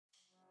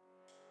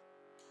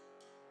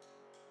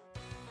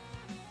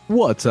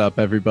What's up,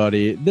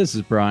 everybody? This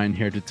is Brian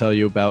here to tell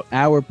you about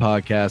our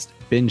podcast,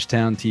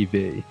 Bingetown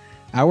TV.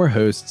 Our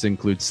hosts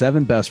include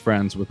 7 best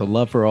friends with a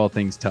love for all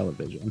things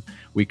television.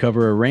 We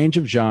cover a range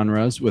of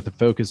genres with a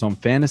focus on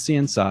fantasy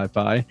and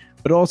sci-fi,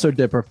 but also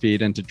dip our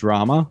feet into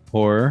drama,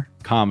 horror,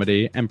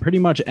 comedy, and pretty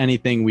much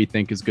anything we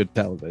think is good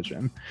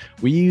television.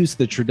 We use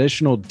the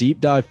traditional deep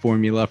dive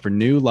formula for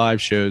new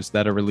live shows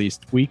that are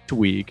released week to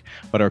week,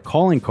 but our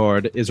calling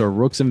card is our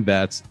Rooks and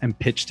Vets and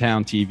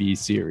Pitchtown TV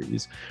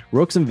series.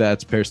 Rooks and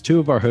Vets pairs 2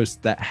 of our hosts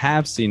that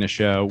have seen a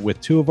show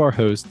with 2 of our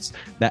hosts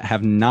that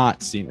have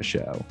not seen a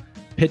show.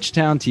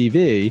 Pitchtown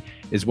TV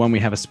is when we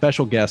have a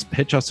special guest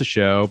pitch us a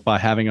show by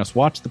having us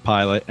watch the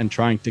pilot and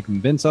trying to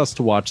convince us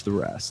to watch the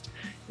rest.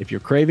 If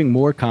you're craving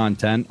more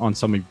content on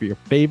some of your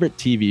favorite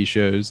TV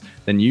shows,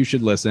 then you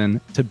should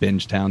listen to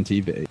Bingetown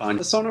TV. Find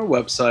us on our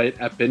website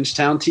at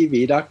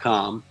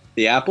bingetowntv.com,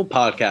 the Apple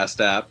Podcast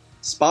app,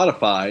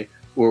 Spotify,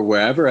 or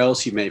wherever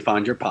else you may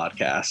find your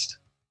podcast.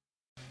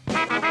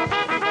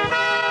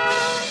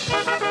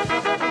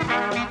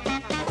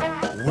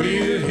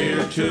 We're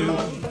here to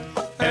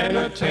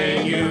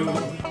entertain you.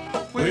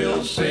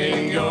 We'll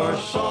sing your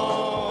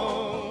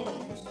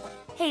songs.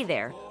 Hey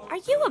there. Are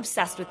you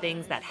obsessed with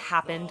things that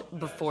happened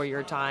before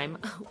your time?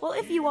 Well,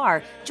 if you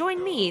are,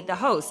 join me, the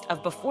host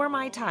of Before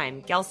My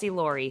Time, Kelsey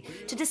Laurie,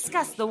 to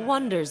discuss the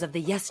wonders of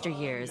the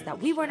yesteryears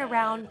that we weren't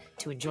around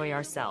to enjoy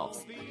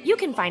ourselves. You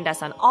can find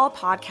us on all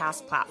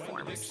podcast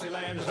platforms.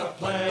 Dixieland's a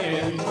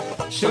playing.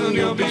 Soon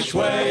you'll be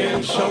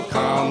swaying, so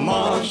come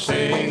on,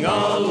 sing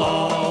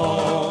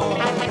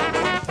along.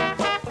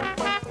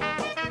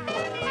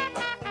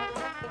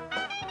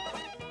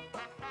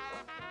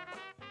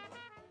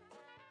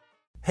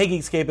 Hey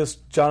Geekscapists,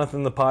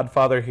 Jonathan the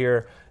Podfather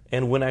here,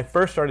 and when I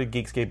first started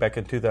Geekscape back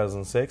in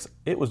 2006,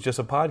 it was just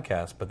a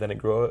podcast, but then it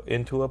grew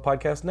into a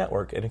podcast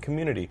network and a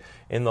community,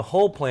 and the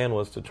whole plan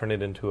was to turn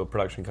it into a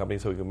production company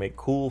so we could make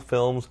cool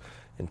films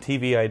and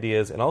TV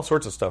ideas and all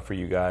sorts of stuff for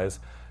you guys.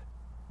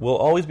 We'll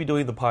always be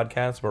doing the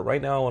podcast, but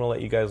right now I want to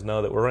let you guys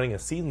know that we're running a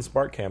Seed and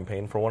Spark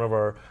campaign for one of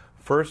our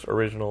first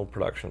original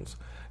productions.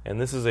 And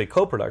this is a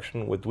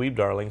co-production with Dweeb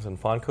Darlings and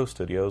Fonco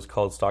Studios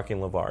called Stalking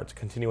LeVar. It's a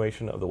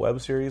continuation of the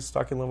web series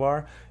Stalking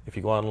LeVar. If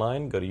you go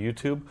online, go to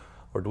YouTube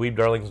or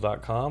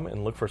dweebdarlings.com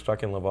and look for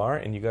Stalking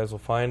LeVar, and you guys will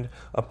find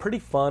a pretty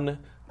fun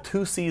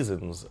 2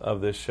 seasons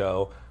of this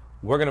show.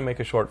 We're going to make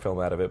a short film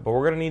out of it, but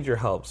we're going to need your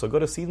help. So go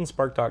to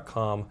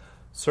seedandspark.com,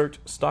 search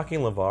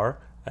Stalking LeVar,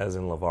 as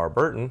in LeVar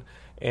Burton,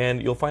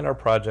 and you'll find our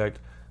project.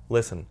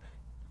 Listen,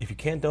 if you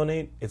can't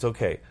donate, it's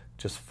okay.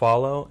 Just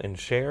follow and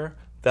share.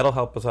 That'll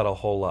help us out a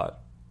whole lot.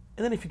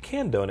 And then if you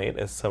can donate,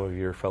 as some of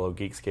your fellow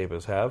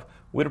Geekscapists have,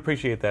 we'd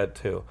appreciate that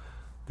too.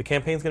 The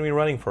campaign's going to be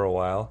running for a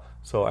while,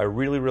 so I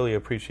really, really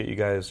appreciate you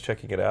guys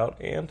checking it out,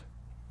 and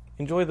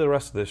enjoy the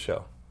rest of this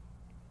show.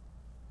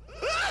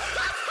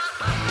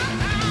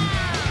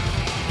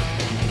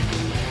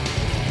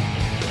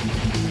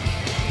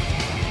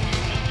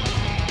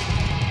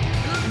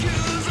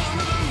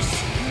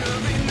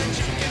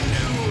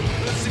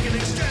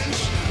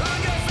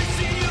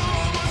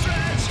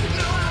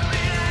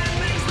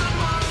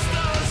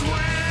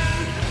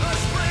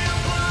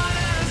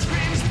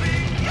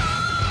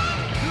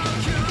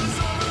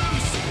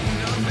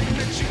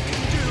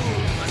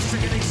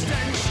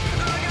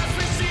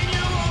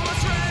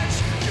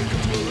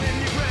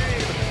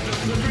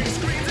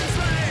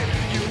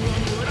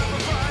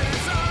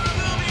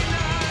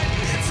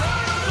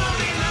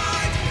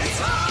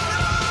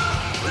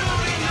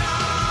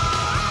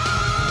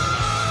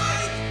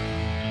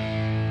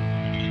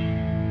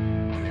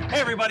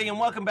 And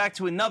welcome back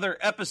to another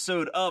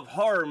episode of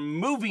Horror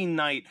Movie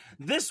Night.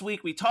 This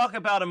week we talk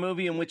about a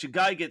movie in which a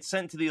guy gets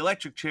sent to the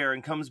electric chair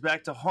and comes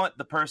back to haunt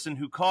the person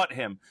who caught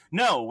him.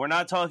 No, we're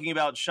not talking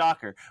about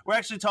Shocker. We're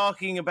actually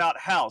talking about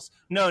House.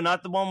 No,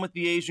 not the one with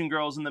the Asian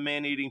girls and the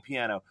man-eating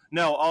piano.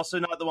 No, also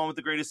not the one with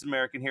the Greatest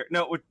American Hero.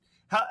 No,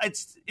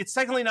 it's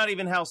technically not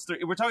even House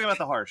 3. We're talking about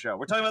the horror show.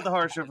 We're talking about the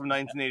horror show from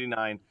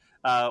 1989.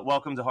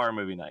 Welcome to Horror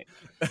Movie Night.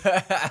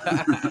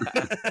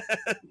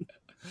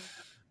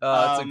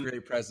 That's a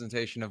great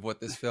presentation of what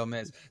this film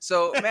is.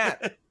 So,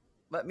 Matt,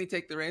 let me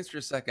take the reins for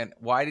a second.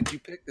 Why did you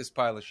pick this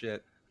pile of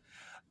shit?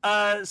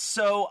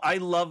 So I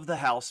love the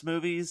House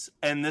movies,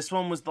 and this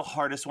one was the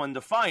hardest one to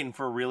find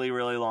for a really,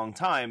 really long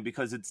time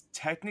because it's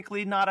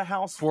technically not a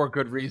House. For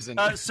good reason.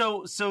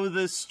 So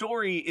the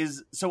story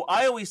is... So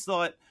I always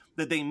thought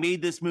that they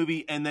made this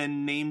movie and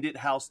then named it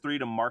House 3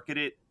 to market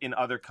it in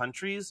other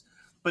countries,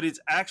 but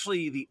it's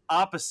actually the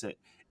opposite.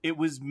 It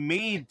was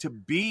made to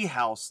be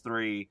House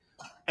 3,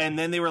 and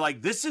then they were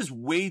like, this is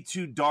way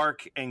too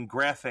dark and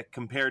graphic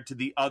compared to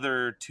the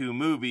other 2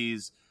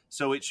 movies,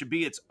 so it should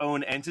be its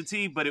own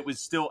entity, but it was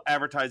still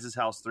advertised as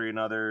House 3 in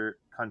other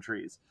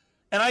countries.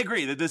 And I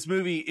agree that this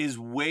movie is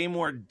way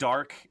more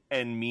dark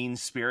and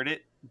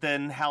mean-spirited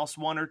than House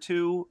 1 or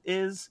 2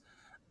 is,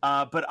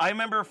 but I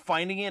remember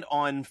finding it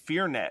on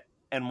FearNet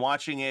and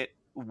watching it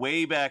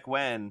way back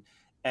when,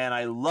 and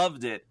I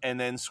loved it. And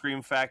then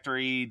Scream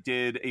Factory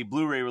did a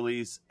Blu-ray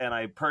release, and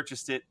I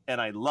purchased it, and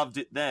I loved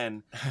it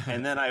then.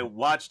 And then I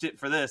watched it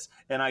for this,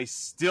 and I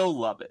still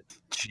love it.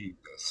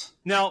 Jesus.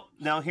 Now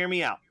hear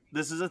me out.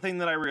 This is a thing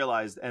that I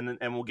realized, and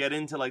we'll get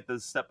into like the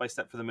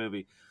step-by-step for the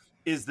movie,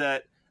 is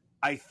that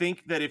I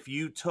think that if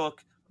you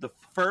took the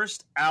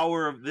first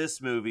hour of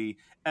this movie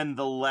and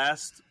the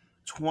last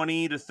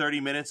 20 to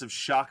 30 minutes of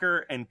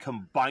Shocker and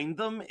combined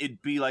them,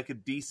 it'd be like a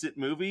decent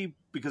movie,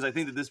 because I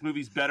think that this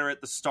movie's better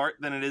at the start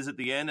than it is at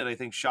the end, and I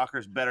think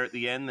Shocker's better at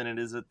the end than it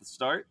is at the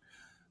start.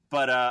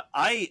 But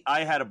I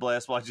had a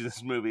blast watching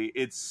this movie.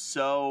 It's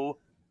so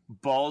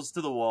balls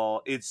to the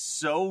wall. It's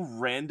so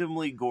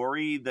randomly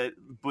gory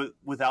but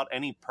without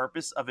any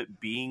purpose of it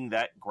being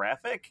that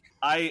graphic.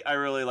 I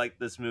really like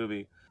this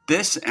movie.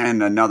 This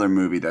and another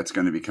movie that's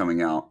going to be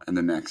coming out in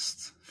the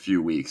next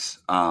few weeks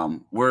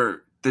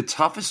were the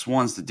toughest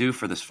ones to do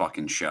for this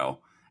fucking show.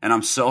 And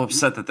I'm so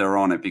upset that they're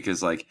on it,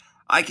 because like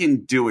I can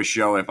do a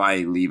show if I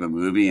leave a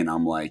movie and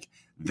I'm like,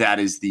 that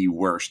is the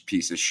worst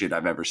piece of shit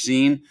I've ever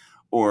seen.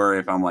 Or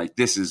if I'm like,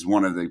 this is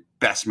one of the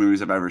best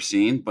movies I've ever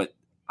seen. But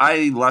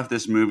I left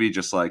this movie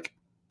just like,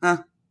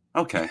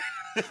 okay.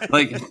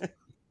 Like,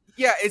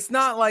 yeah, it's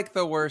not like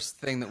the worst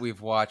thing that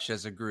we've watched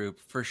as a group,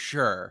 for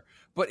sure.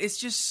 But it's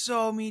just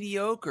so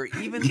mediocre.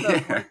 Even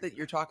the part that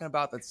you're talking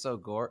about that's so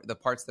gory, the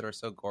parts that are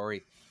so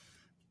gory,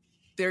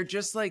 they're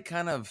just like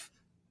kind of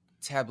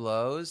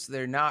tableaus.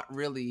 They're not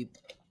really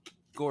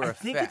gore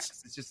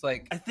effects. It's just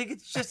like, I think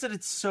it's just that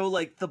it's so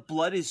like the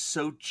blood is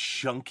so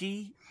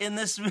chunky in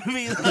this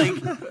movie.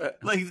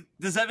 Like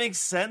does that make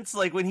sense?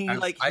 Like when he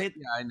hit.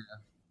 Yeah, I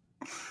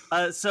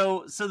know.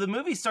 So the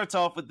movie starts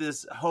off with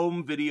this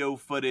home video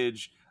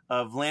footage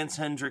of Lance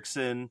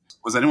Hendrickson.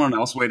 Was anyone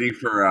else waiting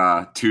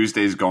for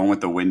Tuesday's Gone with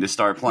the Wind to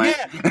start playing?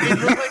 Yeah, it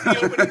looked like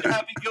the opening to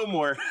Happy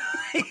Gilmore.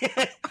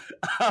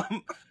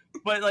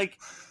 But like,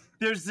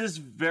 there's this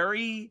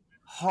very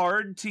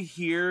hard to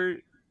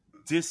hear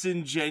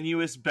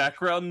disingenuous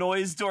background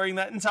noise during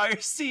that entire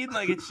scene.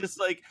 Like, it's just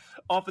like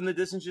off in the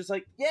distance, just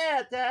like,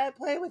 yeah, Dad,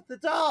 play with the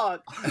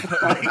dog.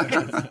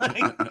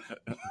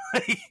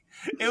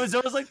 It was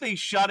almost like they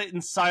shot it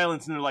in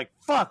silence and they're like,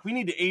 fuck, we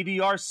need to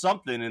ADR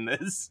something in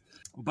this.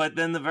 But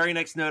then the very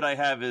next note I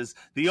have is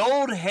the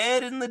old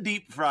head in the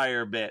deep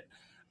fryer bit.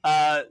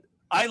 I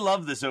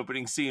love this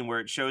opening scene where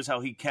it shows how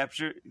he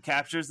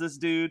captures this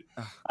dude.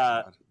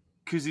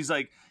 Because he's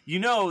like, you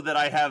know that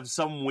I have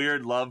some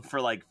weird love for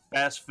like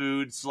fast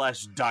food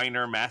 /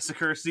 diner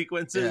massacre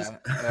sequences.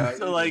 Yeah.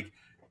 So like,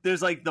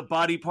 there's like the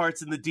body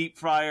parts in the deep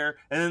fryer,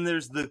 and then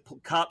there's the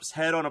cop's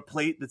head on a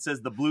plate that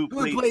says the blue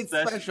plate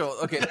special.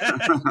 Okay,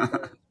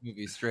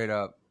 movie straight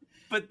up.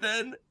 But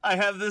then I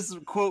have this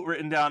quote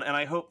written down, and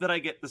I hope that I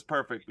get this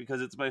perfect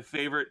because it's my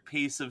favorite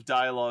piece of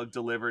dialogue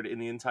delivered in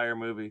the entire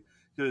movie.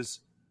 It goes,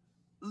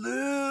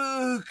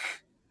 Luke,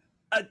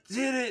 I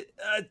did it.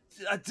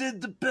 I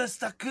did the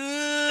best I could.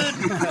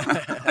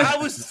 I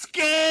was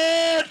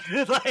scared.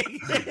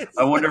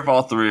 I wonder if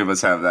all three of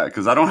us have that,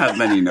 because I don't have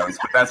many notes,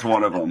 but that's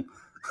one of them.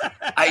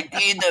 I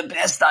did the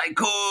best I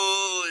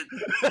could.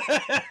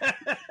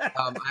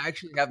 I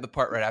actually have the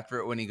part right after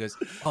it when he goes,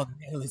 "Oh,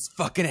 nail his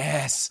fucking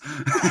ass."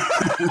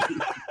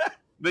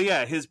 But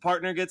yeah, his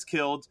partner gets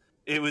killed.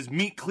 It was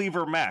Meat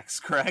Cleaver Max,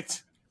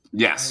 correct?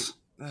 Yes.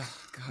 God.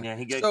 Yeah,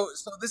 he gets.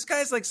 So this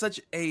guy's like such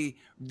a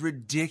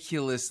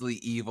ridiculously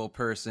evil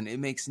person.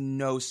 It makes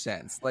no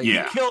sense. Like, he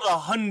killed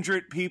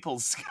 100 people,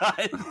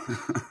 Scott.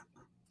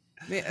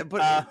 Man,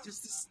 but it's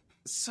just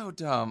so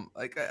dumb.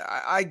 Like,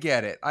 I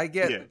get it. I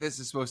get that this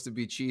is supposed to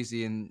be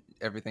cheesy and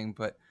everything,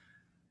 but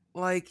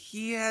like,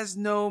 he has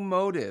no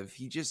motive.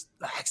 He just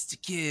likes to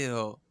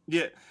kill.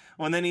 Yeah.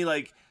 Well, and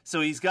then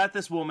so he's got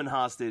this woman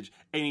hostage,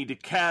 and he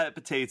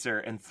decapitates her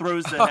and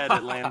throws the head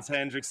at Lance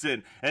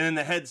Hendrickson, and then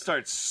the head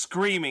starts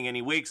screaming, and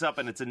he wakes up,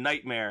 and it's a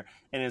nightmare,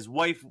 and his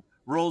wife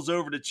rolls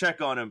over to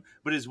check on him,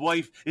 but his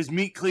wife is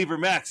Meat Cleaver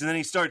Max, and then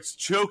he starts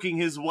choking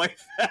his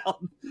wife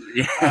out.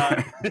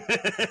 Yeah.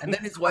 And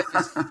then his wife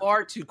is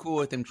far too cool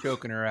with him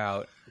choking her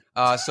out.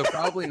 So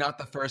probably not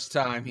the first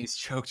time he's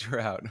choked her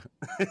out.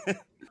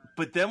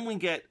 But then we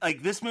get,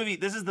 like, this movie,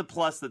 this is the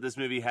plus that this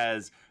movie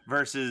has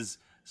versus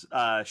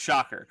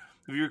Shocker.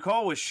 If you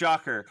recall with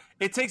Shocker,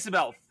 it takes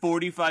about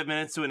 45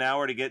 minutes to an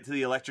hour to get to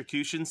the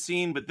electrocution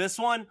scene, but this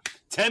one,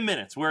 10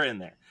 minutes, we're in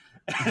there.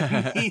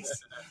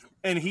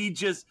 And he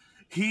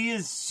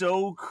is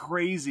so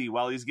crazy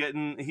while he's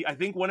getting, I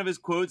think one of his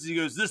quotes, he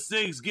goes, "This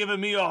thing's giving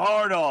me a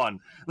hard on,"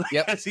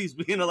 as he's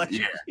being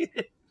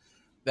electrocuted.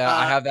 Yeah.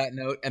 I have that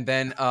note. And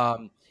then,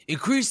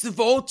 "Increase the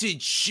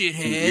voltage,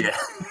 shithead.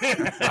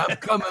 Yeah. I'm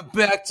coming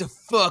back to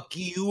fuck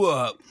you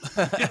up."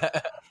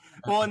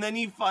 Well, and then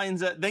you find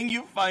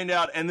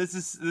out, and this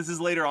is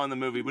later on in the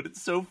movie, but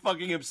it's so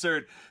fucking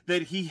absurd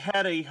that he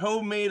had a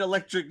homemade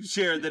electric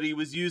chair that he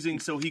was using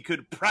so he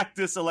could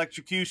practice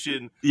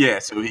electrocution. Yeah,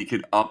 so he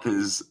could up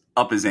his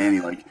ante,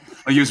 like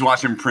he was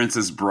watching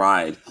Princess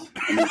Bride.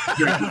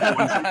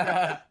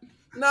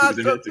 Not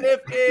so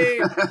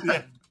 50.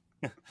 Yeah.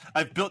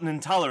 I've built an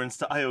intolerance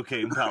to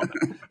iocane powder.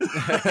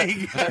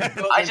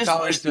 I just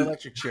intolerance to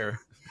electric chair.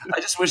 I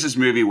just wish this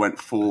movie went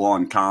full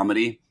on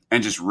comedy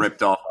and just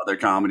ripped off other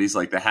comedies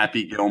like the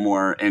Happy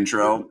Gilmore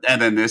intro,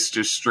 and then this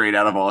just straight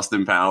out of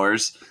Austin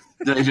Powers.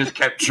 They just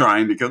kept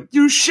trying to go,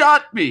 you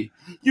shot me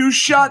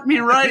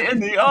right in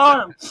the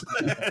arm.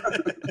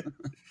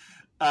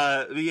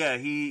 Yeah,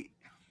 he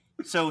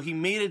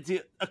made a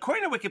deal.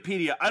 According to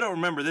Wikipedia, I don't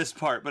remember this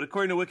part, but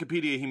according to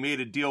Wikipedia, he made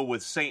a deal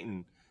with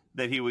Satan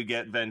that he would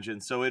get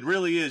vengeance. So it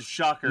really is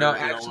Shocker. No,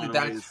 actually,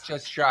 that's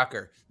just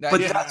Shocker.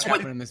 But that's what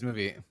happened in this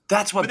movie.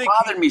 That's what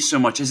bothered me so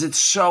much. Is it's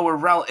so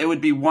irrelevant. It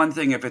would be one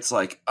thing if it's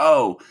like,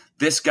 oh,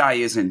 this guy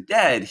isn't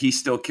dead. He's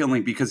still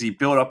killing because he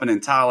built up an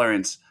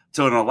intolerance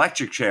to an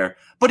electric chair,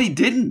 but he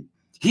didn't.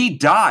 He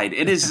died.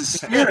 It is his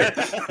spirit.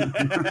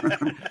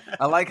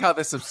 I like how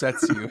this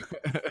upsets you.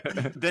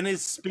 Then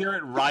his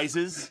spirit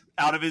rises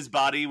out of his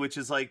body, which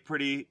is like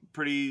pretty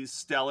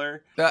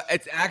stellar.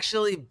 It's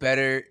actually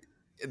better.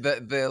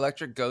 The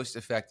electric ghost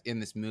effect in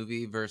this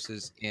movie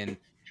versus in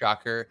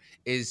Shocker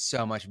is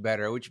so much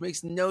better, which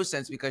makes no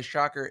sense because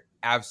Shocker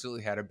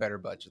absolutely had a better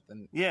budget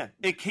than. Yeah,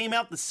 it came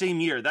out the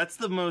same year. That's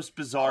the most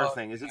bizarre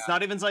thing. Is it's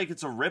not even like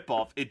it's a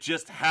ripoff. It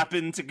just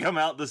happened to come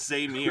out the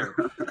same year.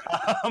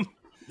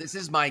 This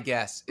is my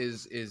guess.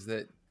 Is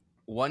that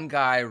one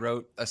guy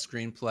wrote a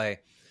screenplay.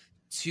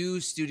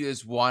 2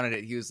 studios wanted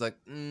it. He was like,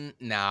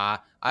 nah,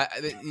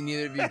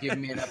 neither of you give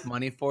me enough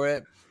money for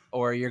it,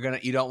 or you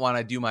don't want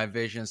to do my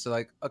vision. So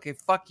like, okay,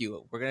 fuck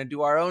you. We're going to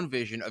do our own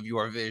vision of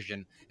your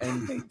vision.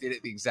 And they did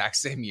it the exact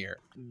same year.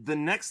 The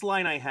next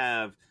line I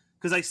have,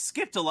 because I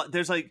skipped a lot,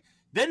 there's like,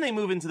 then they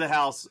move into the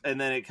house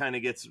and then it kind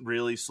of gets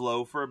really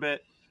slow for a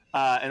bit.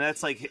 And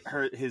that's like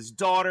his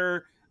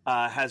daughter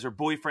has her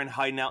boyfriend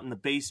hiding out in the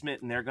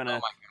basement, and they're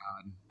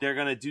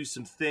gonna do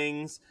some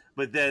things.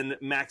 But then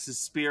Max's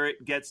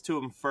spirit gets to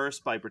him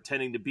first by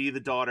pretending to be the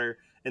daughter,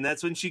 and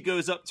that's when she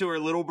goes up to her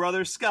little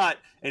brother Scott,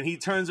 and he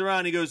turns around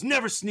and he goes,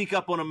 "Never sneak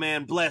up on a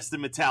man blessed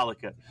in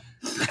Metallica."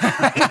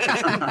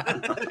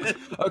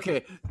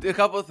 Okay, a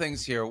couple of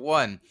things here.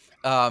 One,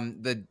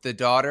 the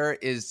daughter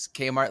is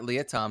Kmart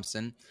Leah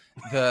Thompson.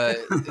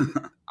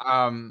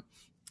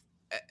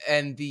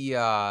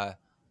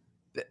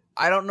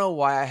 I don't know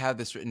why I have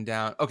this written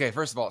down. Okay,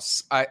 first of all,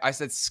 I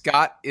said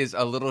Scott is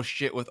a little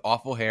shit with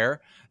awful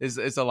hair is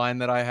a line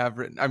that I have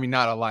written. I mean,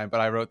 not a line, but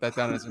I wrote that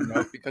down as a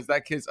note because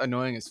that kid's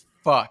annoying as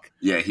fuck.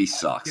 Yeah, he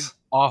sucks. He's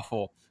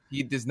awful.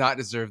 He does not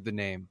deserve the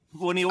name.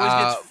 When he always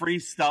gets free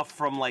stuff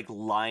from like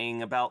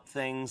lying about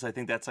things, I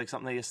think that's like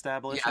something they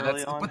established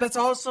early on. But that's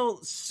also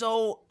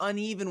so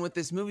uneven with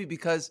this movie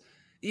because,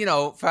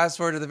 fast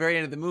forward to the very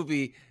end of the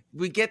movie,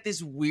 we get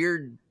this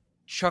weird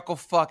chuckle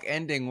fuck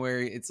ending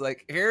where it's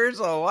like, here's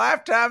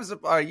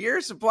a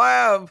year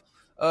supply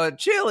of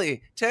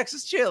chili,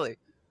 Texas chili.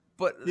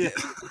 But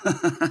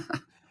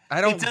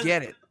I don't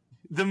get it.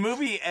 The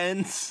movie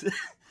ends.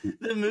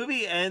 The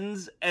movie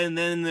ends, and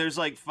then there's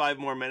like 5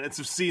 more minutes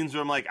of scenes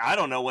where I'm like, I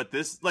don't know what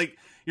this, like,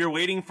 you're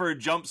waiting for a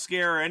jump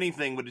scare or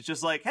anything, but it's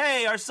just like,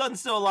 hey, our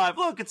son's still alive.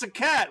 Look, it's a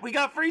cat. We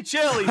got free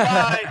chili.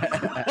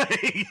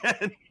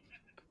 Bye.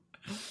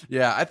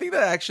 Yeah, I think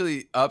that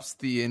actually ups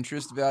the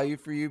interest value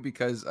for you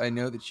because I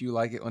know that you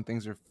like it when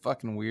things are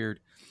fucking weird.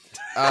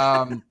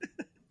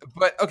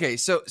 But okay,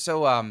 so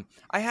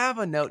I have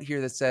a note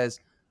here that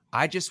says,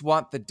 I just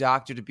want the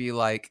doctor to be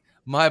like,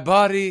 my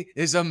body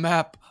is a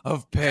map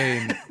of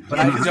pain, but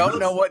I don't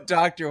know what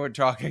doctor we're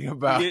talking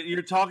about.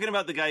 You're talking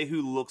about the guy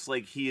who looks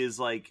like he is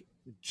like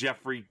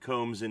Jeffrey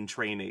Combs in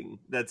training.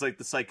 That's like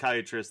the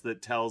psychiatrist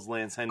that tells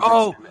Lance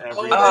Henriksen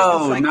everything.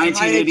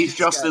 1980s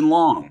Justin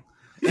Long.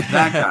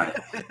 That guy.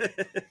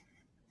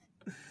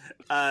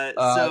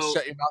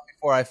 Shut your mouth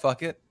before I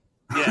fuck it.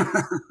 Yeah.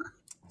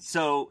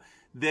 So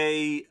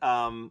they,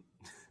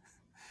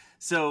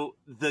 so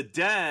the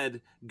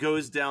dad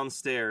goes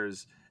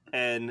downstairs,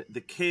 and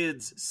the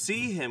kids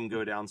see him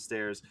go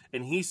downstairs,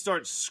 and he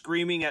starts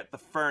screaming at the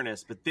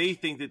furnace, but they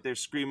think that they're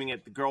screaming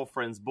at the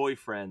girlfriend's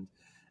boyfriend.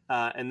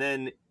 And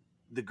then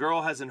the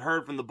girl hasn't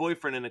heard from the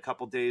boyfriend in a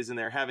couple days, and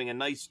they're having a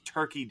nice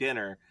turkey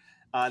dinner.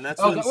 And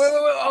that's wait.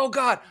 Oh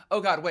God.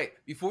 Wait,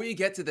 before you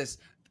get to this,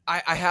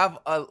 I have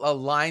a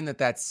line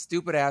that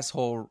stupid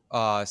asshole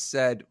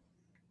said.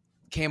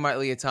 Kmart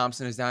Leah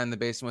Thompson is down in the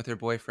basement with her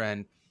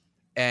boyfriend,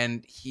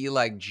 and he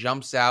like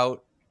jumps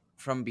out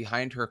from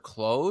behind her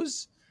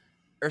clothes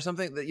or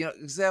something. That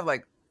because they have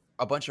like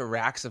a bunch of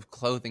racks of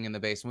clothing in the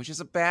basement, which is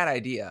a bad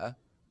idea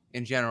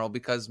in general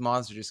because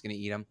moths are just going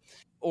to eat them,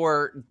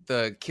 or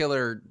the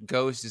killer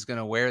ghost is going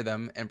to wear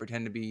them and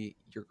pretend to be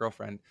your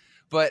girlfriend.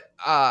 But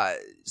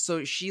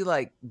so she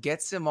like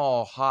gets him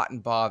all hot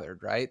and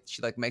bothered, right?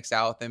 She like makes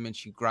out with him and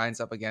she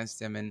grinds up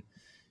against him. And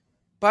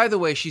by the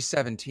way, she's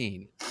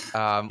 17,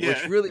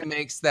 which really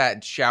makes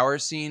that shower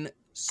scene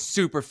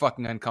super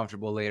fucking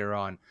uncomfortable later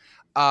on.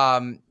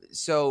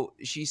 So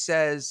she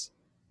says,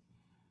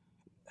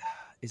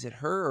 is it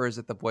her or is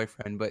it the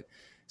boyfriend? But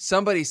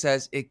somebody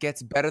says it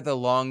gets better the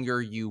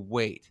longer you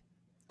wait.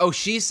 Oh,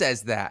 she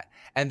says that.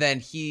 And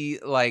then he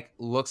like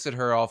looks at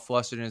her all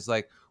flustered and is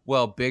like,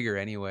 well, bigger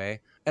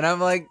anyway. And I'm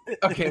like,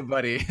 okay,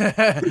 buddy,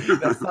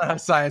 that's not how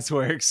science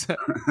works.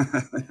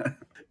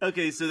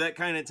 Okay, so that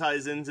kind of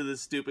ties into the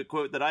stupid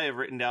quote that I have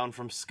written down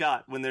from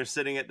Scott when they're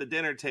sitting at the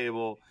dinner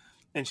table.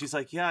 And she's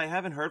like, yeah, I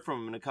haven't heard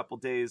from him in a couple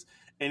days.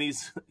 And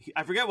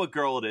I forget what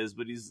girl it is,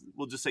 but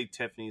we'll just say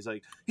Tiffany. He's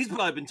like, he's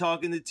probably been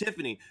talking to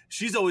Tiffany.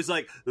 She's always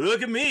like,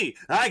 look at me.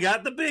 I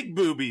got the big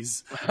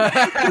boobies.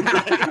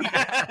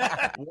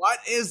 What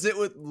is it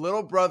with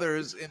little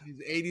brothers in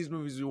these 80s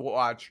movies we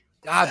watch?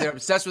 God, they're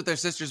obsessed with their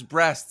sister's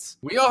breasts.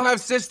 We all have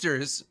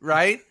sisters,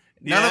 right?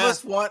 None of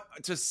us want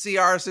to see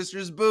our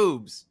sister's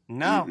boobs.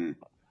 No.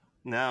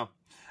 No.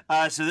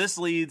 So this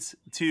leads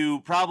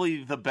to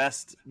probably the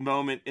best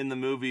moment in the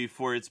movie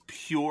for its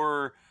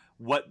pure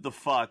what the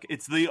fuck.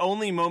 It's the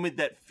only moment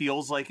that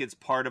feels like it's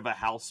part of a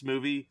house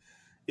movie,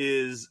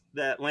 is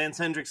that Lance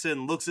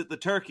Hendrickson looks at the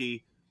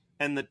turkey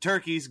and the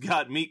turkey's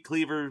got Meat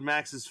Cleaver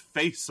Max's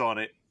face on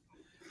it.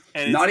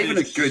 And not even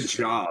a good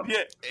job.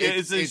 Yeah,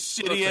 it's a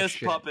shitty ass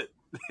puppet.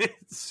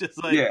 It's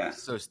just like, yeah,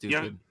 so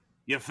stupid.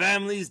 Your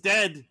family's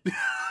dead.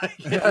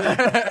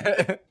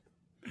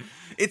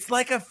 It's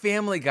like a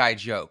Family Guy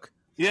joke.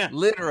 Yeah,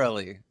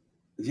 literally.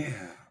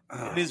 Yeah.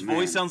 Oh, his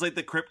voice sounds like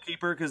the Crypt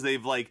Keeper because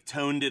they've like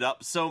toned it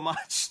up so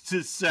much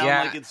to sound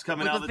like it's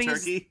coming out of the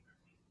turkey.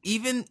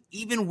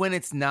 Even when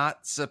it's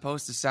not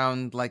supposed to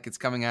sound like it's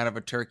coming out of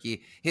a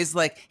turkey, his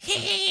like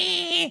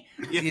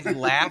his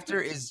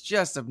laughter is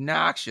just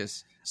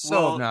obnoxious.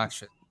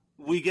 Obnoxious.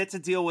 We get to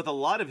deal with a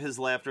lot of his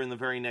laughter in the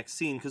very next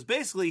scene because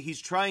basically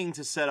he's trying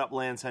to set up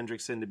Lance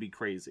Hendrickson to be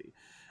crazy.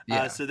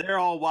 Yeah. So they're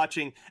all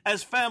watching,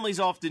 as families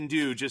often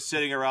do, just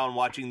sitting around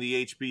watching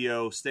the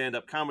HBO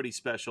stand-up comedy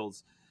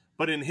specials.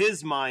 But in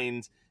his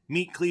mind,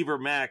 Meat Cleaver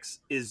Max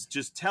is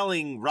just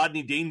telling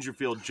Rodney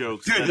Dangerfield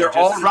jokes. Dude, they're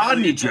all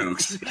Rodney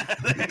jokes.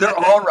 They're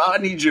all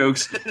Rodney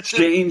jokes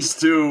changed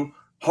to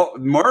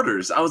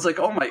murders. I was like,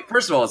 oh my,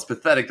 first of all, it's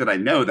pathetic that I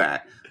know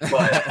that.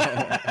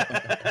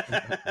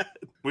 But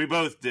we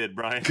both did,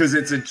 Brian. Because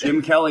it's a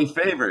Jim Kelly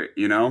favorite,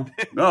 you know?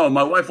 Oh,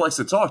 my wife likes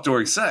to talk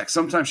during sex.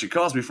 Sometimes she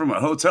calls me from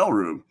a hotel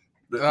room.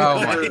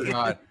 Oh my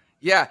God.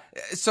 Yeah.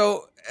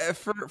 So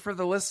for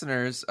the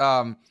listeners,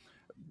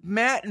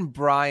 Matt and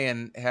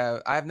Brian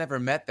I've never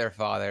met their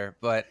father,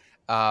 but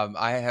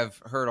I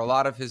have heard a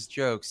lot of his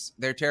jokes.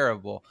 They're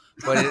terrible,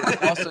 but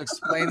it also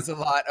explains a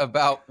lot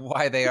about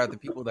why they are the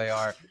people they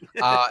are.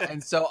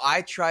 And so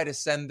I try to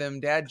send them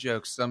dad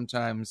jokes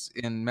sometimes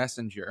in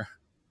Messenger.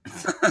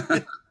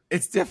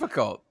 It's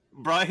difficult.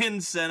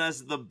 Brian sent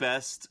us the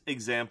best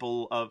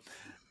example of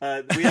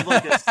we have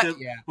like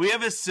we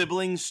have a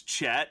siblings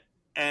chat,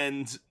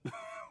 and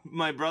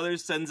my brother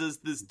sends us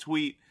this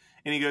tweet,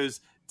 and he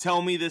goes,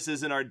 tell me this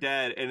isn't our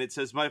dad. And it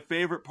says, my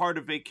favorite part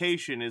of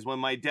vacation is when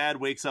my dad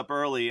wakes up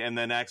early and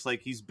then acts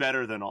like he's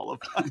better than all of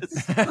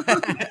us.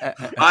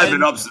 I've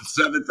been up since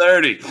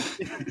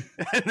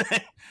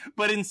 7:30.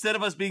 But instead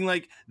of us being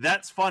like,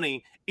 that's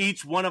funny,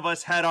 each one of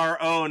us had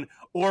our own,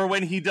 or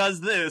when he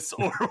does this,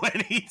 or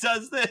when he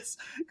does this.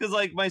 Because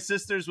like my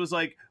sister's was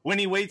like, when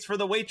he waits for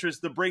the waitress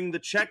to bring the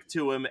check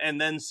to him and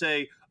then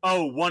say,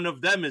 oh, one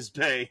of them is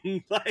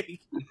paying.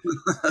 Like...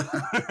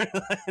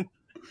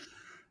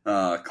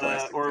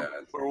 Classic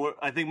or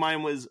I think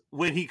mine was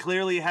when he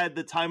clearly had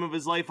the time of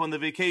his life on the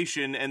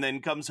vacation and then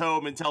comes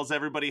home and tells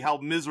everybody how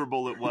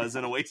miserable it was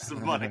and a waste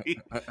of money.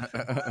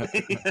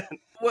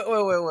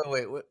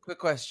 Wait. Quick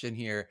question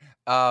here.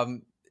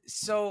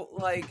 So,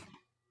 like,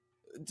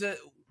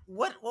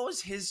 what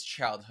was his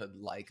childhood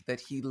like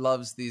that he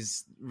loves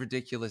these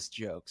ridiculous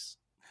jokes?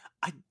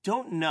 I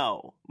don't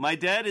know. My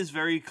dad is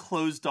very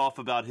closed off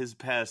about his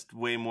past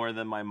way more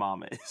than my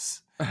mom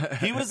is.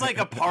 He was like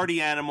a party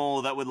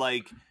animal that would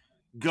like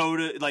go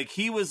to like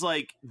he was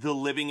like the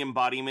living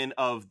embodiment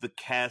of the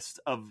cast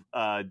of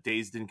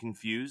Dazed and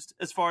Confused,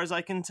 as far as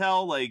I can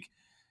tell. Like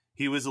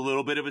he was a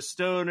little bit of a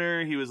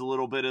stoner, he was a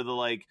little bit of the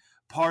like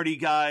party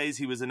guys,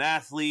 he was an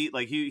athlete,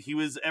 like he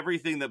was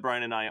everything that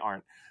Brian and I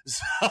aren't.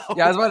 So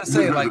yeah, I was about to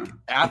say like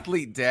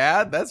athlete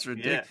dad. That's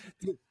ridiculous.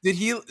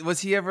 Yeah. Was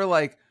he ever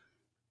like,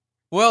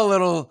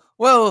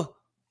 well,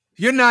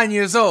 you're 9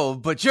 years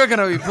old, but you're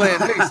gonna be playing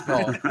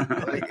baseball?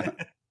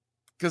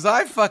 Because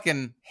I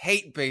fucking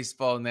hate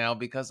baseball now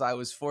because I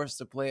was forced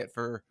to play it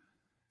for.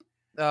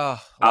 I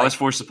was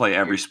forced to play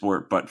every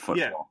sport but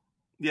football.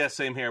 Yeah,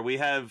 same here. We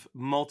have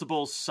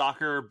multiple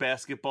soccer,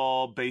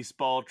 basketball,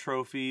 baseball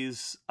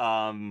trophies.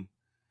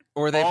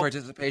 Or they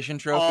participation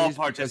trophies?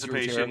 All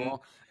participation.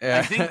 Yeah.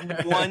 I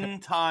think one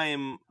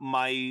time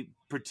my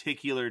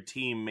particular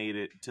team made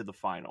it to the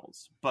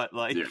finals, but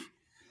like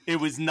it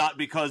was not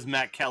because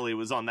Matt Kelly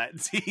was on that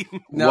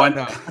team.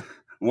 No.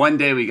 One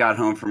day we got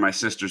home from my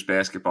sister's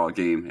basketball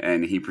game,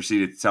 and he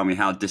proceeded to tell me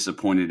how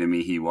disappointed in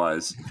me he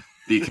was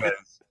because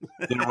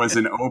there was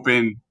an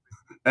open,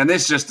 and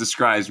this just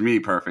describes me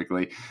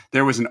perfectly.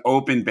 There was an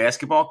open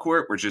basketball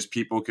court where just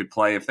people could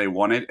play if they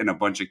wanted, and a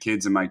bunch of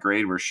kids in my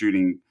grade were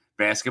shooting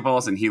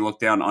basketballs, and he looked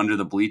down under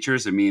the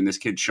bleachers, and me and this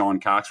kid Sean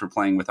Cox were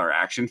playing with our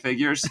action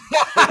figures.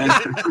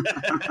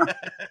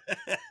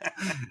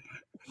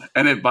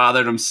 And it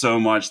bothered him so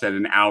much that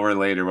an hour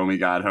later when we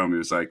got home, he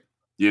was like,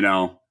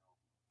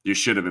 you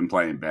should have been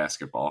playing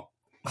basketball.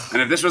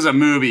 And if this was a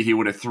movie, he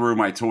would have threw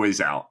my toys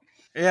out.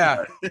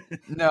 Yeah.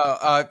 No,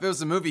 if it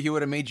was a movie, he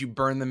would have made you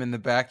burn them in the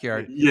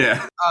backyard.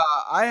 Yeah.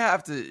 I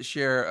have to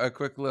share a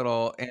quick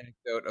little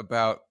anecdote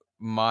about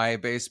my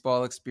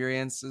baseball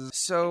experiences.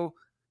 So,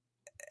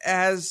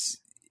 as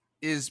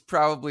is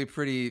probably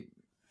pretty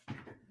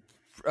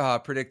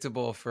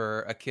predictable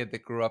for a kid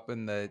that grew up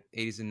in the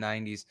 80s and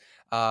 90s.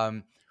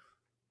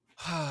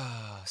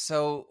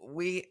 So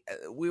we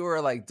were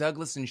like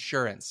Douglas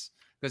Insurance,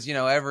 because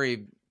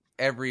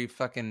every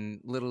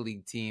fucking little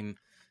league team,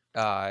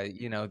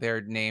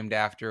 they're named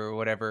after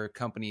whatever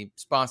company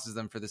sponsors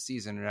them for the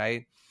season,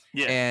 right?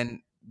 Yeah. And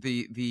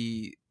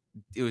it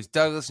was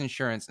Douglas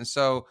Insurance, and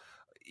so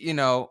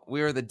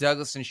we were the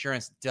Douglas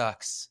Insurance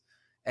Ducks,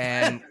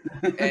 and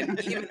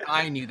even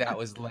I knew that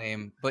was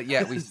lame, but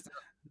yet we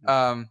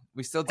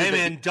still did. Hey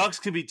man, ducks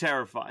can be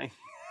terrifying.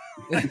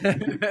 But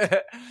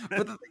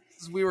the thing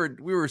is, we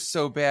were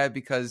so bad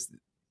because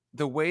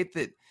the way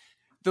that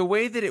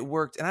it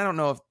worked, and I don't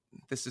know if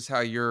this is how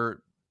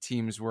your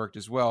teams worked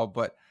as well,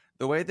 but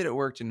the way that it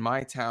worked in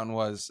my town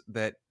was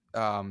that,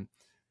 and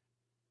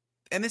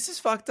this is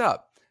fucked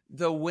up,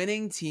 the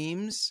winning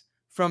teams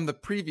from the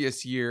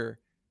previous year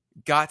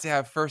got to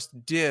have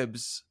first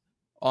dibs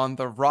on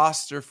the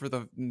roster for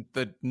the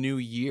new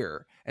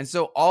year. And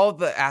so all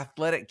the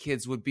athletic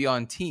kids would be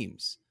on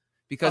teams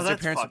because their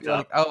parents would be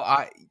like,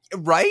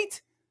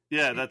 right?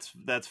 Yeah,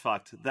 that's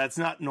fucked. That's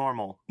not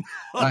normal.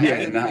 Not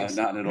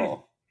at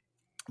all.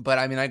 But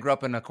I mean, I grew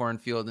up in a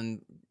cornfield,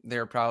 and they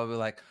were probably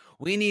like,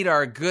 we need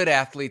our good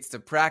athletes to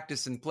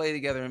practice and play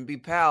together and be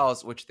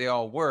pals, which they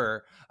all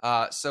were,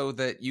 so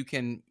that you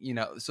can,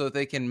 so that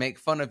they can make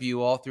fun of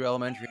you all through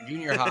elementary and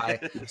junior high,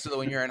 so that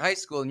when you're in high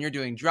school and you're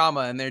doing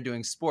drama and they're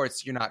doing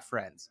sports, you're not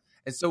friends.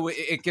 And so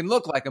it can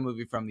look like a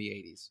movie from the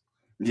 80s.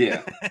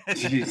 Yeah.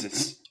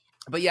 Jesus.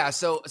 But yeah,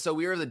 so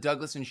we were the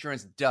Douglas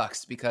Insurance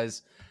Ducks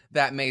because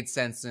that made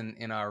sense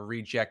in our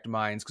reject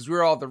minds, because we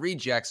were all the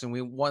rejects, and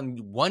we won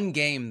one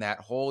game that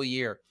whole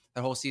year,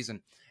 that whole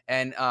season.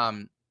 And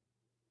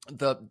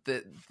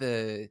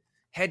the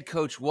head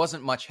coach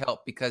wasn't much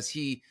help because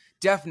he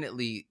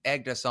definitely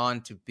egged us on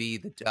to be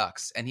the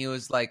Ducks, and he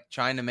was like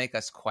trying to make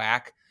us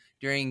quack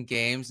during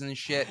games and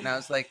shit. And I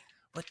was like,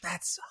 but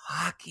that's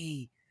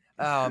hockey.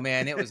 Oh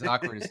man, it was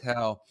awkward as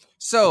hell.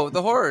 So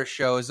the horror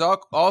show is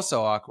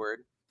also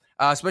awkward.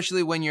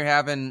 Especially when you're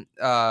having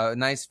a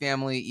nice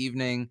family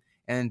evening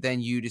and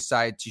then you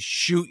decide to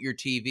shoot your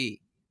TV.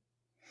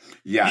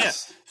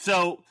 Yes.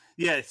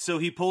 Yeah. So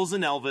he pulls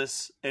an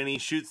Elvis and he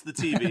shoots the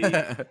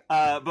TV.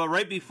 But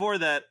right before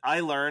that,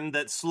 I learned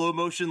that slow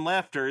motion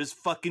laughter is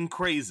fucking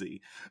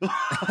crazy.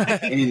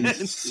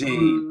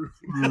 Insane.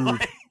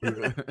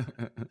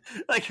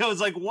 Like I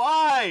was like,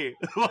 why?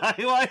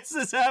 Why is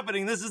this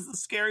happening? This is the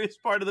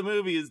scariest part of the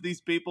movie, is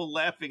these people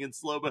laughing in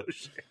slow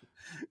motion.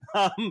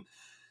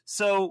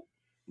 So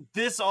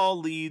this all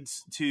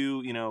leads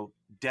to,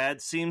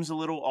 dad seems a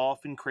little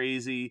off and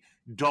crazy.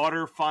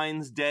 Daughter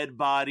finds dead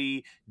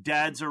body.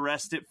 Dad's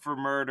arrested for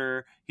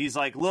murder. He's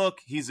like, look,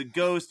 he's a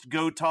ghost.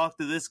 Go talk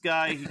to this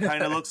guy. He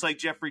kind of looks like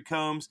Jeffrey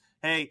Combs.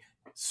 Hey,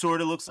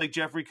 sort of looks like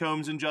Jeffrey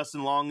Combs, and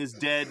Justin Long is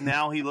dead.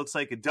 Now he looks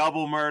like a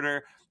double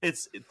murder.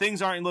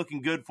 Things aren't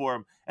looking good for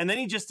him. And then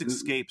he just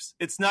escapes.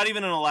 It's not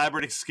even an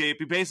elaborate escape.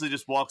 He basically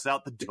just walks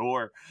out the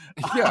door.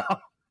 Yeah.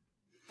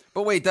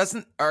 But wait,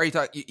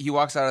 he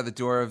walks out of the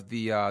door of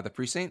the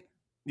precinct?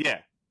 Yeah.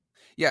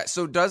 Yeah,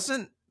 so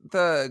doesn't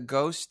the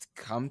ghost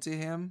come to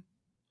him?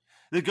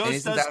 The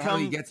ghost does come. How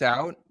he gets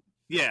out?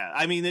 Yeah,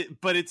 I mean,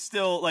 but it's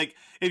still like,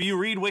 if you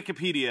read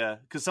Wikipedia,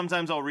 because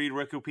sometimes I'll read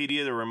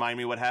Wikipedia to remind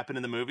me what happened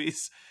in the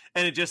movies,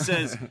 and it just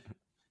says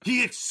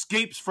he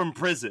escapes from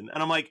prison,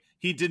 and I'm like,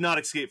 he did not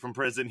escape from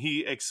prison. He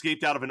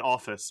escaped out of an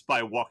office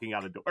by walking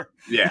out a door.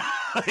 Yeah,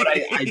 but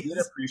I did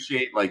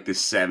appreciate like the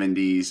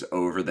 70s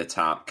over the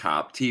top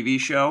cop TV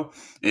show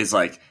is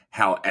like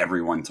how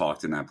everyone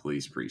talked in that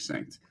police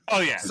precinct. Oh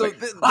yeah. So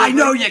like, I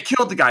know you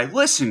killed the guy.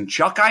 Listen,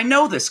 Chuck, I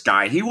know this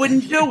guy. He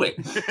wouldn't do it.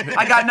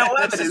 I got no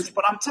evidence,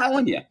 but I'm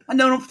telling you, I've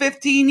known him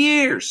 15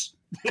 years.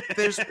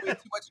 There's way too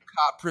much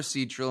cop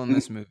procedural in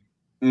this movie.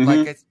 Mm-hmm.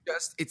 Like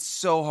it's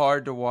so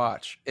hard to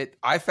watch.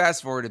 I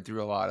fast forwarded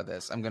through a lot of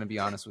this. I'm going to be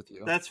honest with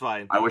you. That's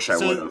fine. I wish I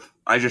would have.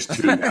 I just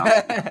tuned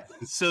out.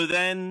 So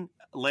then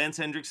Lance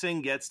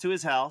Hendrickson gets to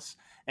his house,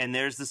 and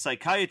there's the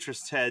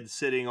psychiatrist's head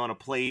sitting on a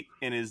plate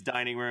in his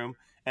dining room,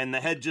 and the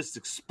head just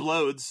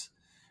explodes.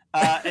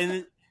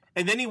 And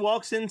then he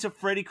walks into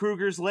Freddy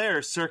Krueger's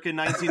lair circa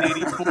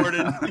 1984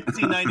 to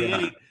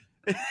 1998.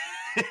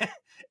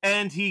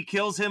 And he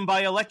kills him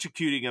by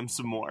electrocuting him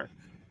some more.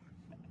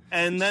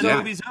 And then the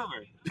movie's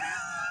over.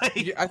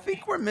 I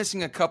think we're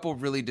missing a couple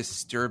really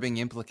disturbing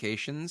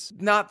implications,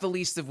 not the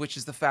least of which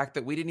is the fact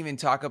that we didn't even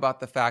talk about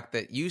the fact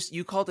that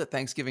you called it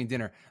Thanksgiving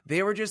dinner.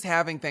 They were just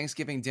having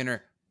Thanksgiving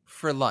dinner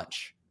for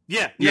lunch.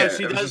 Yeah.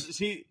 She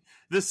does.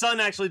 The son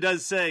actually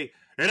does say,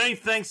 it ain't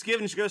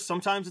Thanksgiving. She goes,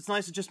 sometimes it's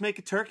nice to just make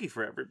a turkey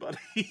for everybody.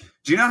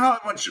 Do you know how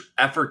much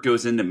effort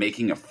goes into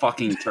making a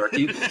fucking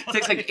turkey? It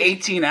takes like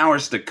 18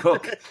 hours to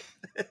cook.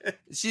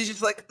 She's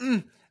just like,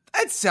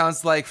 That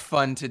sounds like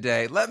fun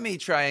today. Let me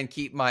try and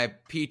keep my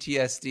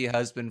PTSD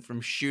husband from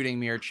shooting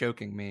me or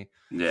choking me.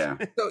 Yeah.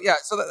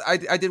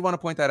 I did want to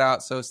point that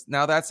out. So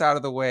now that's out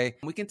of the way.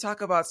 We can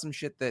talk about some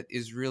shit that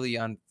is really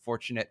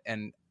unfortunate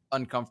and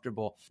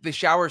uncomfortable. The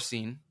shower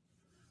scene.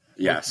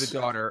 Yes. With the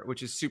daughter,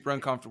 which is super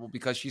uncomfortable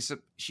because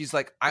she's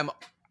like, I'm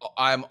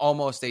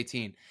almost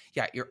 18.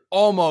 Yeah, you're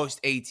almost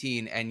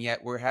 18, and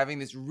yet we're having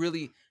this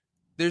really.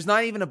 There's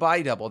not even a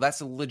body double.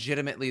 That's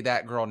legitimately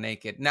that girl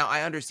naked. Now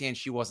I understand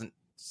she wasn't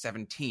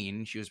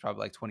 17. She was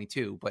probably like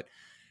 22, but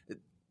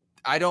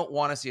I don't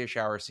want to see a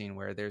shower scene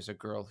where there's a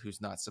girl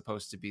who's not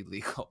supposed to be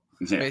legal.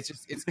 Yeah. It's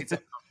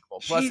uncomfortable.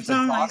 Plus, She's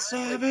only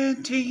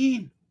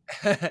 17.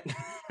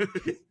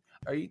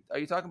 Are you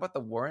talking about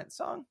the Warrant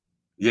song?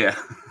 Yeah.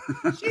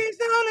 She's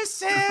only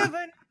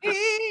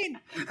 17.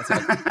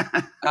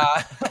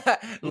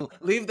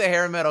 Leave the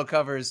hair metal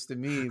covers to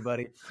me,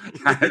 buddy.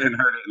 I hadn't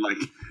heard it in like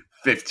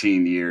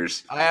 15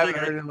 years. I haven't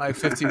heard it in like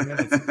 15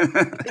 minutes.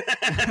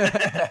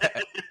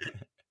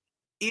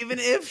 Even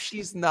if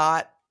she's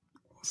not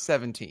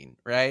 17,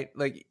 right?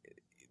 Like,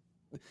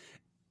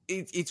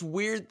 it's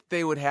weird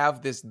they would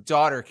have this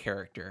daughter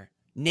character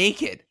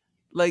naked,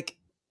 like,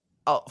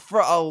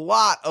 for a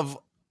lot of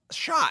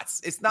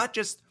shots. It's not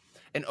just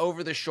an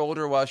over the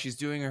shoulder while she's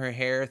doing her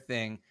hair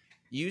thing.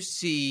 You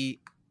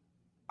see,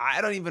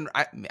 I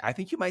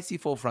think you might see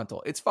full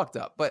frontal. It's fucked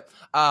up. But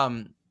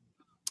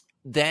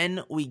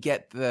then we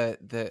get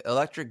the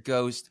electric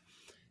ghost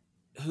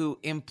who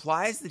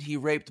implies that he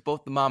raped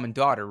both the mom and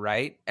daughter,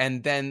 right?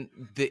 And then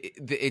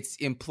it's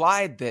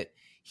implied that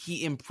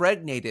he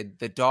impregnated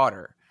the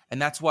daughter. And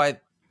that's why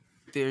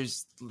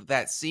there's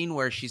that scene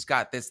where she's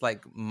got this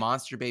like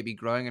monster baby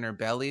growing in her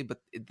belly. But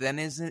then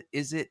is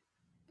it?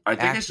 I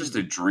think it's just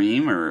a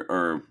dream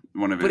or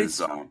one of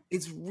his.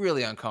 It's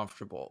really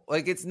uncomfortable.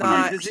 Like, it's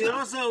not. Because it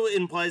also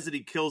implies that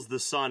he kills the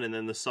son, and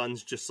then the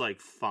son's just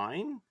like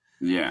fine.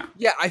 Yeah.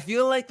 Yeah, I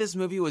feel like this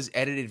movie was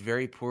edited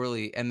very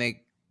poorly, and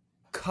they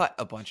cut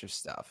a bunch of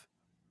stuff.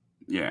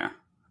 Yeah,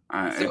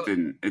 it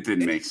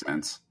didn't make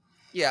sense.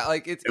 Yeah,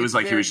 like it was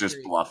like he was just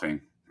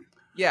bluffing.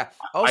 Yeah.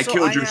 Also, I